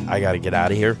 I'd be like, I gotta get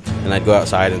out of here, and I'd go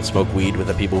outside and smoke weed with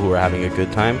the people who were having a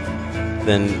good time.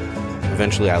 Then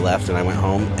eventually I left and I went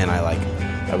home, and I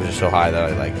was just so high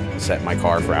that I sat in my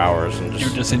car for hours and just...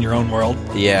 You're just in your own world.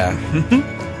 Yeah.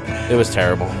 It was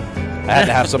terrible. I had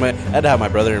to have my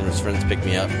brother and his friends pick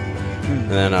me up. And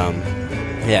then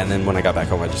and then when I got back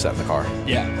home I just sat in the car.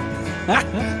 Yeah.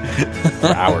 For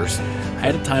hours. I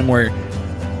had a time where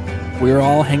we were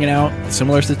all hanging out,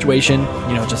 similar situation,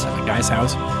 just at a guy's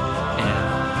house,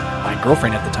 and my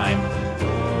girlfriend at the time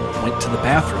went to the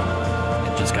bathroom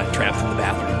and just got trapped in the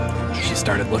bathroom. She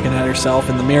started looking at herself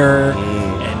in the mirror,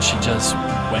 and she just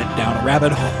went down a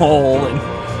rabbit hole, and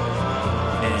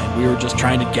we were just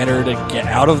trying to get her to get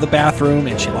out of the bathroom,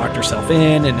 and she locked herself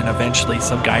in, and then eventually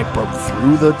some guy broke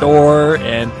through the door,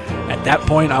 and at that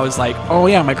point I was like, oh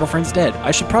yeah, my girlfriend's dead.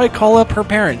 I should probably call up her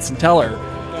parents and tell her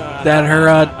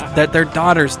that that their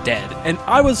daughter's dead. And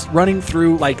I was running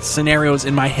through scenarios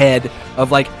in my head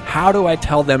of how do I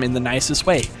tell them in the nicest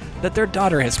way that their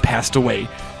daughter has passed away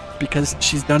because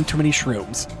she's done too many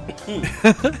shrooms.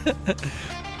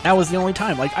 That was the only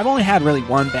time. I've only had really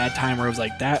one bad time where it was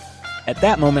like that. At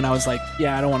that moment, I was like,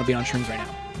 yeah, I don't want to be on shrooms right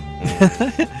now.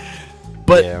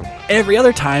 But every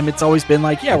other time, it's always been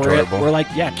like, Enjoyable. we're like,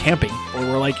 camping, or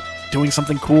we're like doing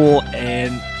something cool,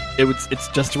 and it's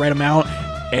just the right amount,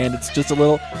 and it's just a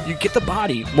little. You get the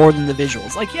body more than the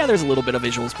visuals. Like, there's a little bit of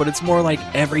visuals, but it's more like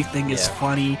everything is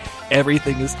funny.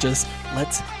 Everything is just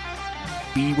let's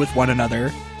be with one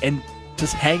another and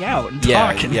just hang out and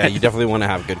talk. Yeah, you definitely want to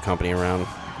have good company around.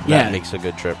 That Yeah. makes a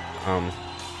good trip.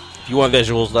 If you want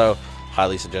visuals, though,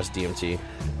 highly suggest DMT.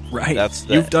 Right. That's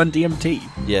You've done DMT.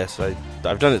 Yes,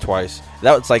 I've done it twice.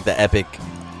 That was like the epic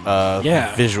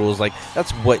visuals. Like,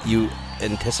 that's what you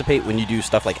anticipate when you do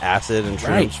stuff like acid and shrooms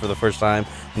Right. for the first time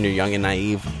when you're young and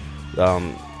naive.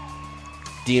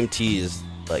 DMT is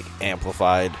like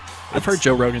amplified. I've heard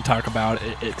Joe Rogan talk about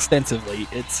it extensively.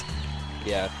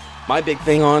 Yeah. My big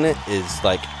thing on it is,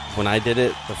 like, when I did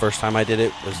it, the first time I did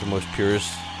it was the most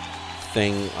purest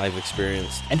thing I've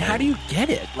experienced. And how do you get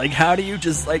it? Like, how do you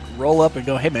just like roll up and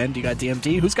go, "Hey man, do you got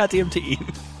DMT? Who's got DMT?"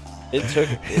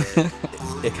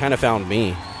 It kind of found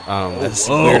me. As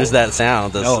Whoa. weird as that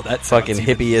sounds, as No, that fucking sounds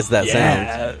hippie as that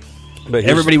Yeah. sounds. But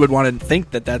here's- Everybody would want to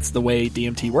think that that's the way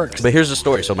DMT works. But here's the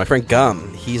story. So my friend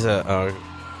Gum, he's an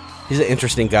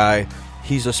interesting guy.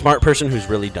 He's a smart person who's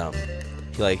really dumb.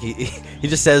 He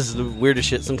just says the weirdest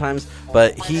shit sometimes.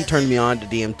 But he turned me on to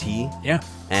DMT. Yeah.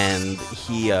 And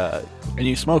he and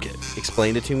you smoke it.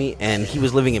 Explained it to me. And he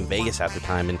was living in Vegas at the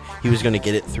time, and he was going to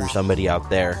get it through somebody out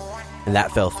there, and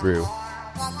that fell through.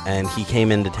 And he came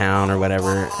into town or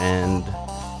whatever, and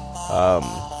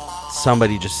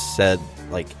somebody just said,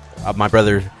 like, my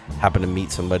brother happened to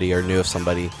meet somebody or knew of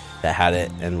somebody that had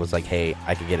it and was like, "Hey,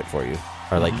 I can get it for you,"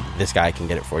 or like, "This guy can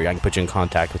get it for you. I can put you in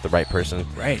contact with the right person."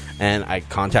 Right. And I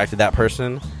contacted that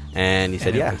person, and he said,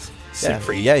 And it "Yeah, was sent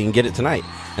for you. yeah, you can get it tonight."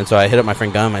 And so I hit up my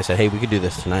friend Gum. I said, "Hey, we could do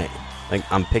this tonight. Like,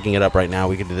 I'm picking it up right now.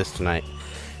 We could do this tonight."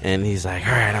 And he's like,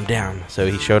 "All right, I'm down." So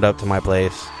he showed up to my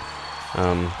place.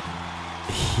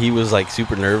 He was like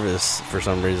super nervous for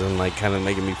some reason, like kind of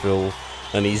making me feel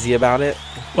uneasy about it.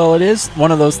 Well, it is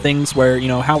one of those things where,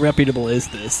 how reputable is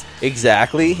this?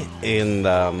 Exactly. And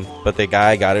but the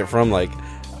guy I got it from, like,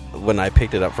 when I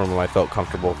picked it up from him, I felt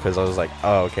comfortable because I was like,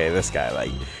 "Oh, okay, this guy,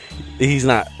 like, he's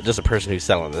not just a person who's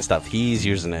selling this stuff. He's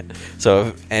using it."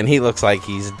 So, and he looks like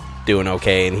he's doing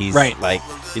okay, and he's Right. like,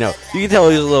 you can tell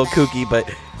he's a little kooky, but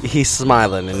he's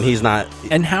smiling, and he's not.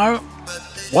 And how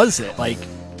was it? Like,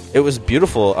 it was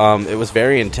beautiful. It was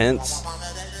very intense.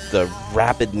 The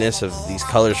rapidness of these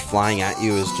colors flying at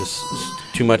you is just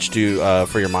too much to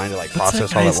for your mind to like what's process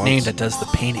that all at guy's once. name that does the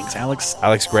paintings? Alex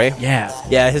Gray.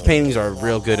 Yeah. His paintings are a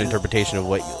real good interpretation of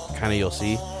what you'll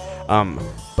see.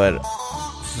 But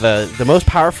the most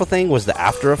powerful thing was the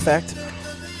after effect.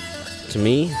 To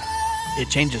me, it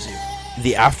changes you.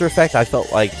 The after effect, I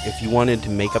felt like if you wanted to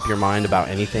make up your mind about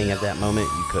anything at that moment,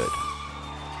 you could.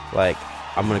 Like,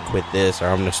 I'm going to quit this, or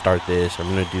I'm going to start this, or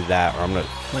I'm going to do that, or I'm going to...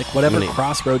 Like, whatever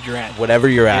crossroad you're at. Whatever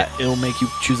you're at. It'll make you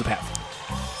choose a path.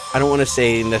 I don't want to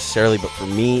say necessarily, but for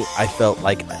me, I felt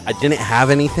like I didn't have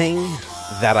anything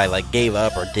that I, like, gave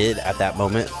up or did at that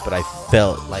moment, but I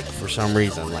felt like, for some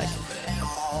reason, like,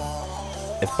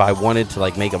 if I wanted to,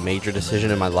 like, make a major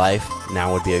decision in my life,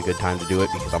 now would be a good time to do it,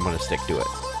 because I'm going to stick to it.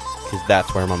 Because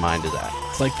that's where my mind is at.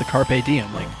 It's like the Carpe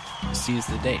Diem, like, seize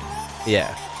the day.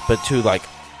 Yeah, but to, like,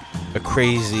 a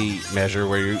crazy measure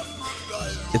where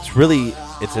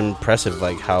it's impressive,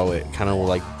 like, how it kind of will,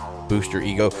 like, boost your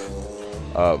ego.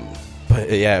 But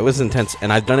yeah, it was intense,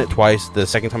 and I've done it twice. The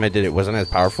second time I did it wasn't as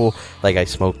powerful. Like, I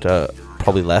smoked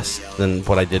probably less than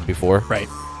what I did before. Right.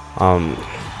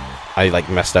 I like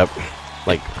messed up.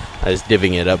 Like, I was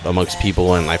divvying it up amongst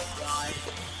people, and I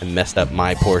messed up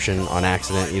my portion on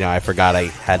accident. I forgot I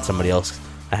had somebody else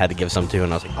I had to give some to,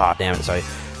 and I was like, "Oh, damn it!" So I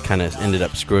kind of ended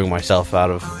up screwing myself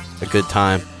out of a good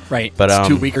time. Right. But it's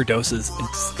 2 weaker doses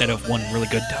instead of one really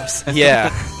good dose. Yeah,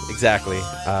 exactly.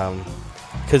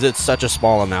 Because it's such a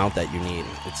small amount that you need.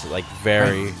 It's like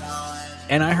very. Right.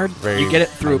 And I heard you get it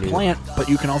through a plant, but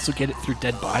you can also get it through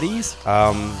dead bodies.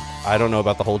 I don't know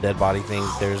about the whole dead body thing.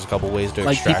 There's a couple ways to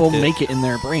like extract people it. make it in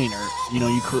their brain, or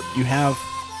you have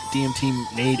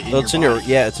DMT made in Well, it's your in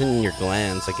body. it's in your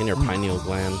glands, like in your pineal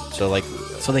gland. So like,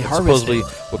 So they it's harvest supposedly it.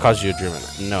 what causes you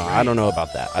adrenaline. No, I don't know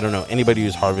about that. I don't know anybody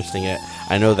who's harvesting it.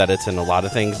 I know that it's in a lot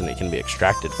of things, and it can be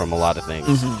extracted from a lot of things.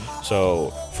 Mhm.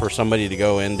 So for somebody to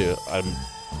go into a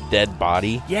dead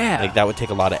body, Yeah. like that would take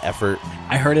a lot of effort.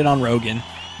 I heard it on Rogan.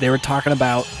 They were talking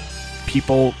about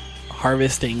people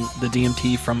harvesting the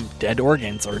DMT from dead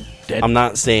organs or dead. I'm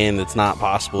not saying it's not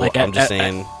possible. I'm just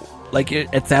saying.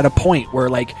 It's at a point where,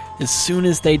 like, as soon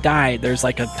as they die, there's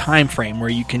like a time frame where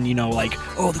you can, like,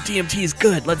 oh, the DMT is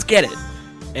good, let's get it.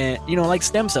 And, like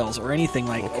stem cells or anything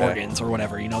like organs or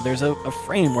whatever, there's a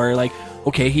frame where like,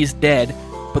 okay, he's dead,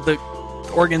 but the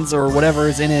organs or whatever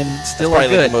is in him still are That's probably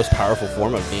good. like the most powerful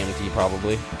form of DMT,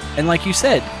 probably. And like you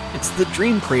said, it's the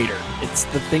dream creator. It's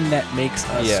the thing that makes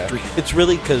us dream. It's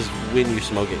really because when you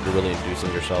smoke it, you're really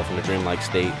inducing yourself in a dreamlike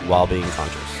state while being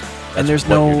conscious. That's And there's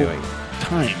what no you're doing.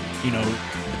 time.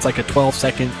 It's like a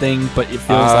 12-second thing, but it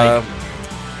feels like...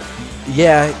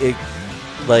 Yeah,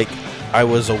 like, I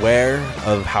was aware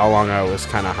of how long I was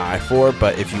kind of high for,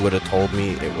 but if you would have told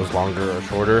me it was longer or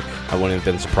shorter, I wouldn't have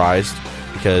been surprised,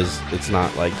 because it's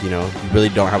not like, you really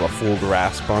don't have a full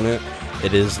grasp on it.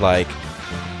 It is like,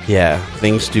 yeah,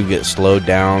 things do get slowed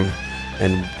down,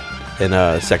 and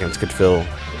seconds could feel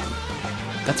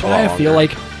That's a why lot I feel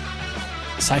longer. like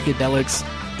psychedelics,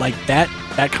 like that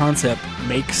concept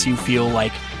makes you feel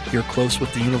like you're close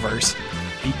with the universe,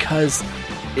 because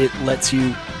it lets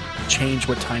you change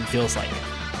what time feels like.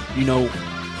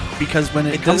 Because when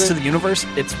it comes to the universe,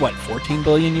 it's what, 14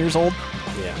 billion years old?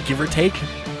 Yeah. Give or take?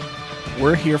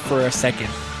 We're here for a second.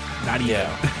 Not even.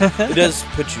 It does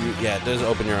put you, it does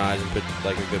open your eyes and put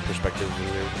like a good perspective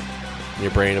in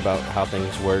your brain about how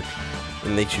things work,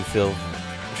 and makes you feel,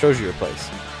 shows you your place.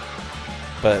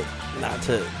 But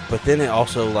then it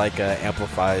also like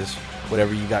amplifies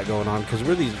whatever you got going on, because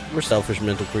we're selfish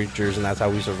mental creatures, and that's how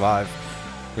we survive.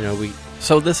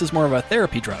 So this is more of a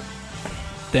therapy drug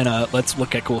than a let's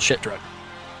look at cool shit drug.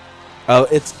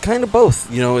 It's kind of both.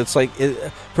 It's like,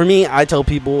 for me, I tell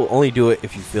people only do it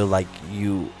if you feel like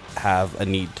you have a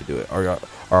need to do it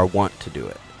or want to do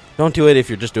it. Don't do it if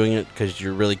you're just doing it because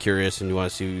you're really curious and you want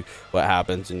to see what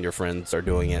happens and your friends are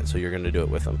doing it, so you're going to do it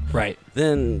with them. Right.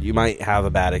 Then you might have a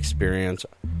bad experience,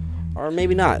 or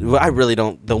maybe not. I really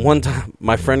don't. The one time,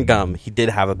 my friend Gum, he did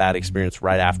have a bad experience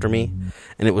right after me,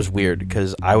 and it was weird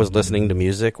because I was listening to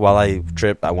music while I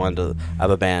tripped. I wanted to have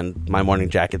a band, My Morning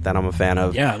Jacket, that I'm a fan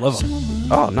of. Yeah, I love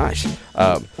them. Oh, nice.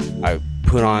 I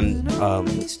put on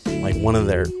like one of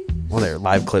their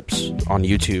live clips on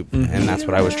YouTube, and that's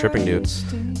what I was tripping to,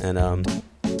 and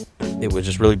it was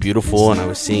just really beautiful, and I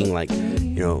was seeing like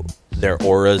their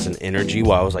auras and energy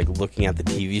while I was like looking at the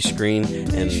TV screen,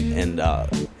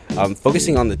 and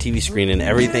focusing on the TV screen, and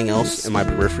everything else in my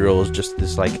peripheral is just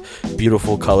this like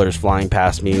beautiful colors flying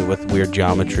past me with weird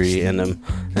geometry in them,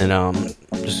 and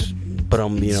but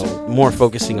I'm more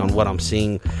focusing on what I'm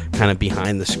seeing kind of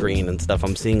behind the screen and stuff.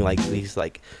 I'm seeing like these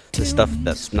like the stuff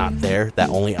that's not there, that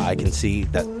only I can see.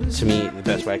 That, to me, the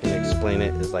best way I can explain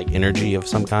it is like energy of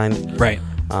some kind. Right.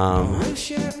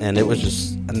 And it was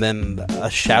just, and then a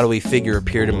shadowy figure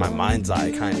appeared in my mind's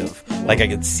eye, kind of like I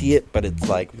could see it, but it's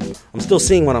like I'm still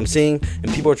seeing what I'm seeing,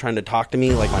 and people are trying to talk to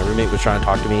me. Like my roommate was trying to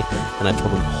talk to me, and I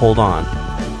told him, "Hold on,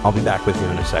 I'll be back with you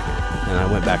in a second." And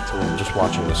I went back to just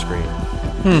watching the screen.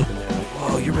 And they're like,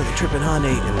 "Whoa, you're really tripping, huh,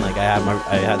 Nate?" And like I had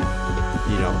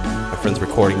my friends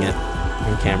recording it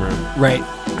on camera, right?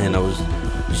 And I was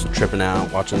just tripping out,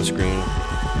 watching the screen.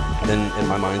 Then in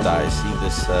my mind's eye, I see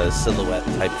this silhouette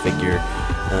type figure.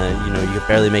 You can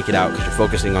barely make it out because you're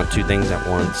focusing on two things at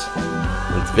once.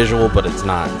 And it's visual, but it's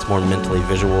not. It's more mentally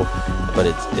visual, but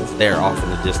it's there off in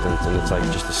the distance, and it's like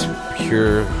just this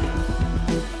pure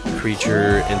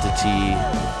creature entity,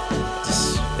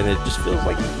 and it just feels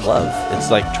like love.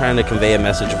 It's like trying to convey a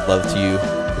message of love to you.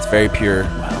 It's very pure.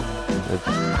 Wow.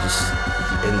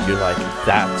 And you're like,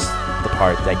 that's the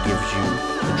part that gives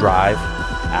you the drive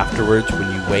afterwards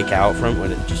when you wake out from,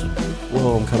 when it just,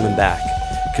 whoa, I'm coming back.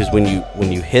 Because when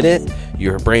you hit it,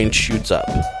 your brain shoots up.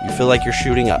 You feel like you're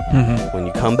shooting up. Mm-hmm. When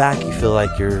you come back, you feel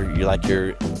like you're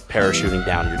parachuting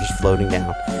down. You're just floating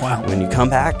down. Wow. When you come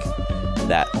back,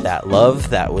 that love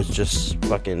that was just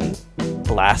fucking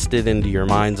blasted into your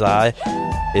mind's eye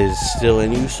is still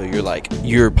in you. So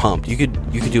you're pumped. You could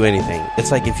do anything.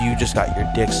 It's like if you just got your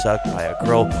dick sucked by a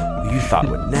girl who you thought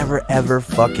would never ever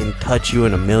fucking touch you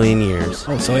in a million years.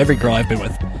 Oh, so every girl I've been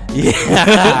with.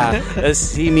 Yeah.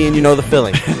 See me and you know the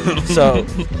feeling.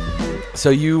 So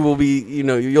you will be,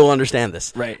 you'll understand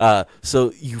this. Right.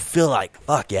 So you feel like,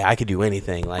 fuck yeah, I could do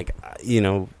anything. Like,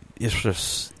 it's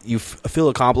just, you feel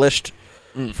accomplished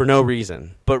for no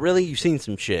reason. But really, you've seen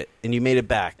some shit and you made it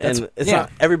back. And it's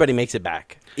not, everybody makes it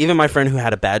back. Even my friend who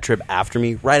had a bad trip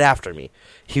right after me,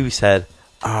 he said,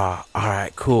 all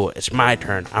right, cool. It's my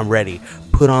turn. I'm ready.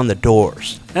 Put on The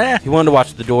Doors. He wanted to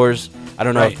watch The Doors. I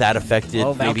don't know if that affected.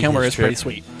 Well, Val maybe Kilmer his is trip. pretty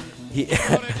sweet.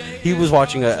 He was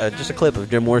watching just a clip of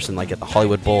Jim Morrison like at the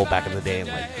Hollywood Bowl back in the day, and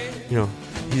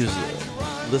he was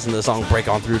listening to the song "Break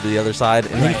On Through to the Other Side,"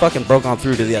 and he fucking broke on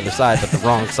through to the other side, but the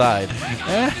wrong side.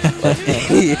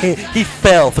 he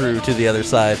fell through to the other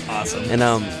side. Awesome. And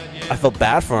I felt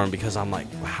bad for him because I'm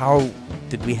like, how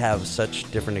did we have such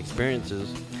different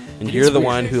experiences? And It you're is the weird.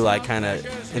 one who like kind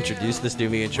of introduced this to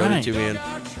me and showed Right. it to me, and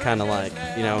kind of like,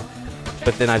 you know.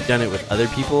 But then I've done it with other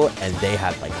people, and they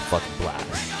had like a fucking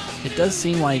blast. It does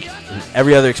seem like In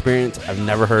every other experience, I've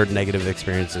never heard negative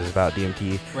experiences about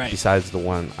DMT. Right. Besides the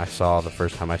one I saw the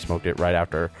first time I smoked it, right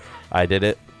after I did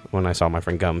it, when I saw my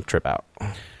friend Gum trip out.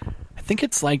 I think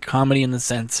it's like comedy in the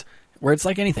sense where it's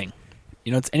like anything.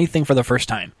 You know, it's anything for the first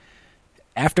time.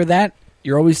 After that,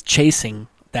 you're always chasing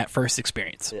that first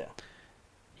experience. Yeah.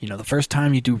 You know, the first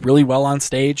time you do really well on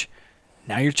stage,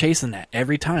 now you're chasing that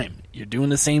every time. You're doing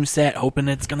the same set, hoping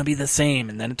it's going to be the same,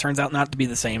 and then it turns out not to be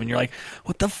the same, and you're like,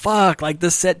 what the fuck? Like,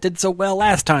 this set did so well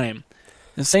last time.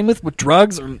 And same with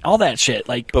drugs or all that shit.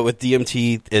 Like, But with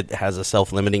DMT, it has a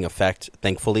self-limiting effect,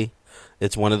 thankfully.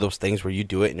 It's one of those things where you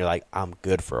do it and you're like, I'm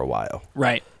good for a while.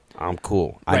 right. I'm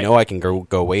cool. I Right. know I can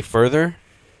go way further,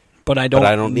 But I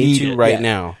don't need to it. right Yeah.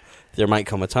 now. There might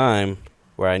come a time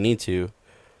where I need to.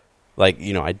 Like,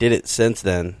 you know, I did it since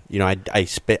then. You know, I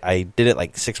did it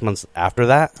like 6 months after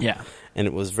that. Yeah. And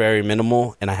it was very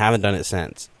minimal, and I haven't done it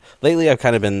since. Lately, I've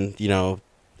kind of been, you know,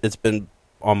 it's been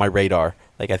on my radar.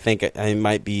 Like, I think I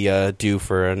might be due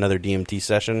for another DMT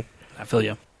session. I feel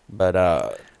you. But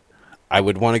I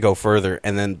would want to go further.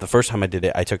 And then the first time I did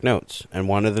it, I took notes. And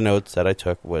one of the notes that I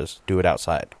took was do it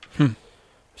outside.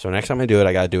 So next time I do it,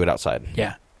 I got to do it outside.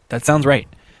 Yeah. That sounds right.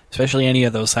 Especially any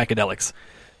of those psychedelics.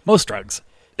 Most drugs.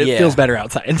 It Yeah. feels better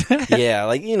outside. Yeah,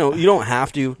 like, you know, you don't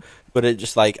have to, but it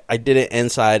just, like, I did it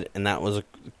inside, and that was a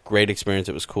great experience.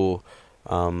 It was cool.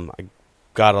 I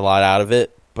got a lot out of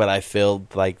it, but I feel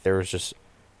like there was just,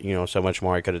 you know, so much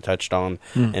more I could have touched on,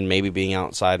 and maybe being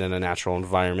outside in a natural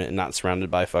environment and not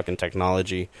surrounded by fucking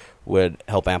technology would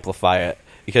help amplify it.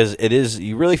 Because it is,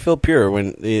 you really feel pure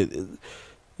when, you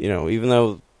know, even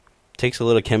though it takes a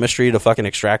little chemistry to fucking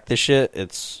extract this shit,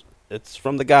 it's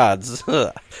from the gods.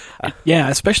 Yeah,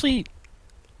 especially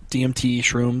DMT,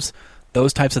 shrooms,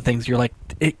 those types of things. You're like,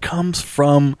 it comes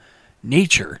from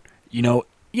nature. You know,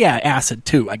 yeah, acid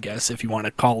too, I guess, if you want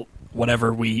to call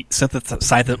whatever we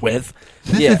synthesize it with.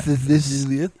 Yeah. This is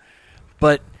it.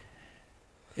 But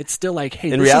it's still like,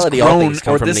 hey, In this reality, is all grown, things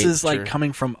come or from this is like nature.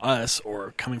 coming from us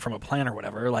or coming from a plant or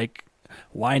whatever. Like,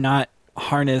 why not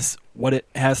harness what it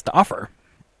has to offer?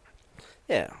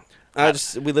 Yeah.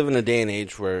 We live in a day and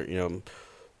age where, you know,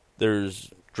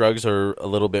 drugs are a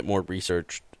little bit more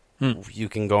researched. You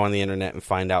can go on the internet and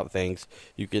find out things.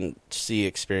 You can see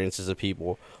experiences of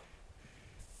people.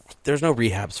 There's no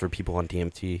rehabs for people on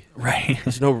DMT. Right.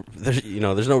 There's no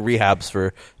rehabs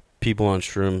for people on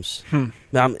shrooms.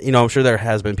 Now, you know, I'm sure there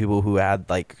has been people who had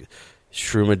like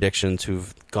shroom addictions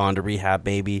who've gone to rehab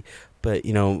maybe, but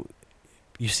you know,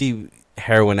 you see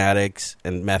heroin addicts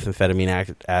and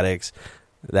methamphetamine addicts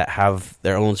that have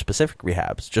their own specific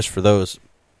rehabs just for those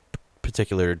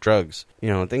particular drugs. You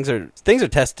know, things are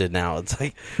tested now. It's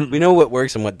like we know what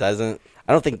works and what doesn't.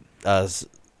 I don't think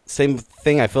same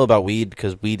thing I feel about weed,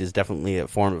 because weed is definitely a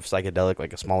form of psychedelic,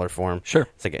 like a smaller form. Sure.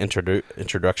 It's like an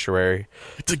introductory.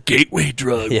 It's a gateway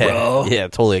drug, Yeah, bro. yeah,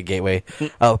 totally a gateway.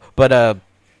 But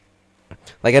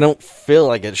like, I don't feel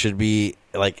like it should be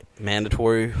like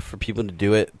mandatory for people to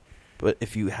do it. But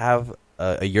if you have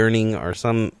a yearning or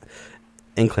some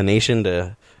inclination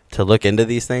to look into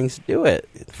these things, do it.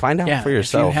 Find out for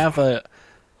yourself. If you have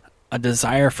a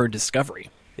desire for discovery.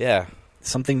 Yeah.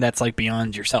 Something that's like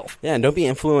beyond yourself. Yeah, and don't be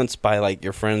influenced by like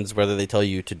your friends, whether they tell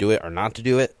you to do it or not to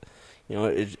do it. You know,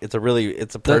 it's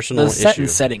a personal the set issue. and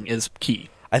setting is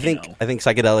key. I think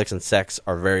psychedelics and sex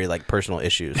are very like personal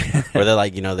issues, where they're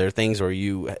like, you know, there are things where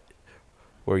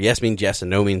yes means yes and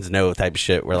no means no type of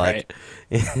shit. Where like,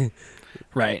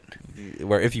 right,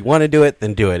 where if you want to do it,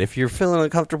 then do it. If you're feeling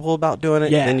uncomfortable about doing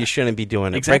it, Yeah. then you shouldn't be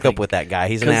doing it. Exactly. Break up with that guy.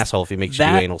 He's an 'Cause asshole if he makes you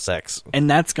do anal sex. And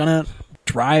that's gonna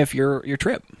drive your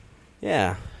trip.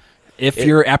 Yeah. If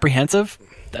you're apprehensive,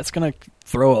 that's gonna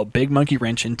throw a big monkey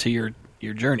wrench into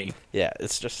your journey. Yeah,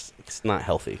 it's not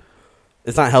healthy.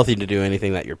 It's not healthy to do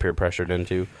anything that you're peer pressured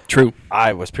into. True.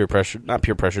 I was not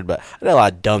peer pressured, but I did a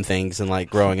lot of dumb things and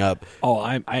like growing up. Oh,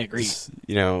 I agree.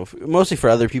 You know, mostly for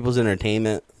other people's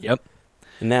entertainment. Yep.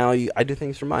 And now I do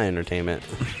things for my entertainment.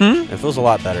 It feels a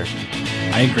lot better.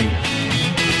 I agree.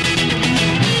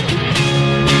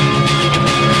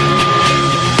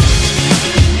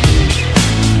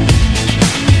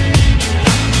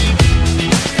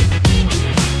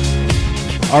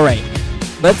 All right,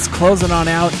 let's close it on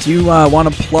out. Do you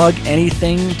want to plug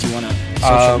anything? Do you want to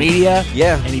social media?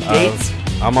 Yeah. Any dates?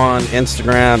 I'm on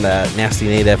Instagram at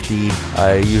NastyNateFD.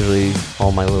 I usually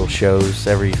all my little shows,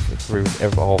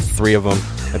 all three of them,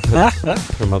 I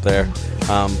put them up there.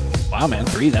 Wow. Wow, man,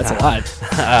 3, that's a lot.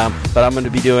 But I'm going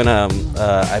to be doing,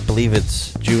 I believe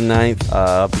it's June 9th.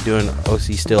 I'll be doing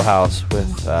OC Steelhouse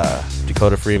with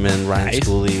Dakota Freeman, Ryan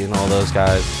Schooley, and all those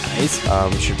guys. Nice.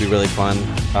 Should be really fun.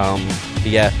 But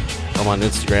yeah, I'm on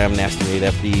Instagram,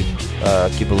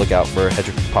 Nasty8FD. Keep a lookout for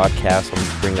Hedrick Podcast. I'm going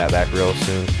to bring that back real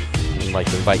soon. I'd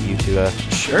like to invite you to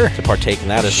to partake in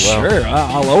that as well. Sure,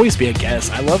 I'll always be a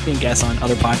guest. I love being guests on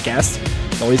other podcasts.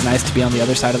 It's always nice to be on the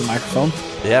other side of the microphone.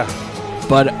 Yeah.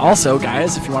 But also,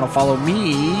 guys, if you want to follow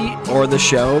me or the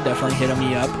show, definitely hit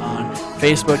me up on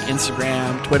Facebook,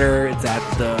 Instagram, Twitter. It's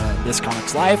at the This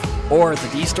Comics Live or the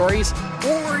D Stories.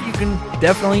 Or you can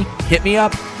definitely hit me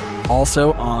up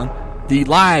also on the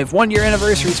live 1-year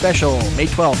anniversary special, May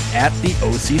 12th at the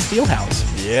OC Steelhouse.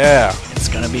 Yeah. It's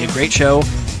going to be a great show.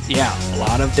 Yeah, a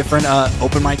lot of different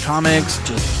open mic comics.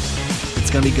 Just,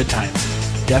 it's going to be good times.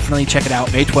 Definitely check it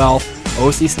out. May 12th,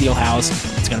 OC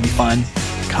Steelhouse. It's going to be fun.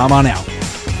 Come on out.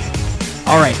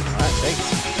 All right.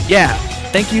 Thanks. Yeah.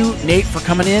 Thank you, Nate, for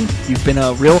coming in. You've been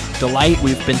a real delight.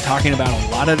 We've been talking about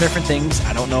a lot of different things.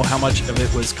 I don't know how much of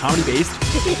it was comedy-based.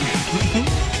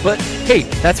 But, hey,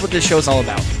 that's what this show's all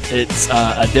about. It's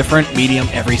a different medium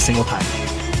every single time.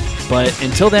 But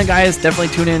until then, guys,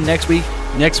 definitely tune in next week.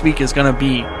 Next week is going to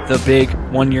be the big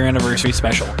 1-year anniversary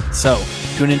special. So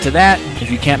tune into that. If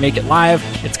you can't make it live,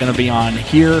 it's going to be on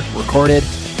here, recorded.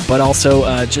 But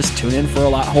also just tune in for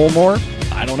a whole more.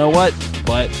 I don't know what,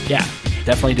 but yeah,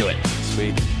 definitely do it.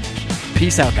 Sweet.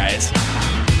 Peace out, guys.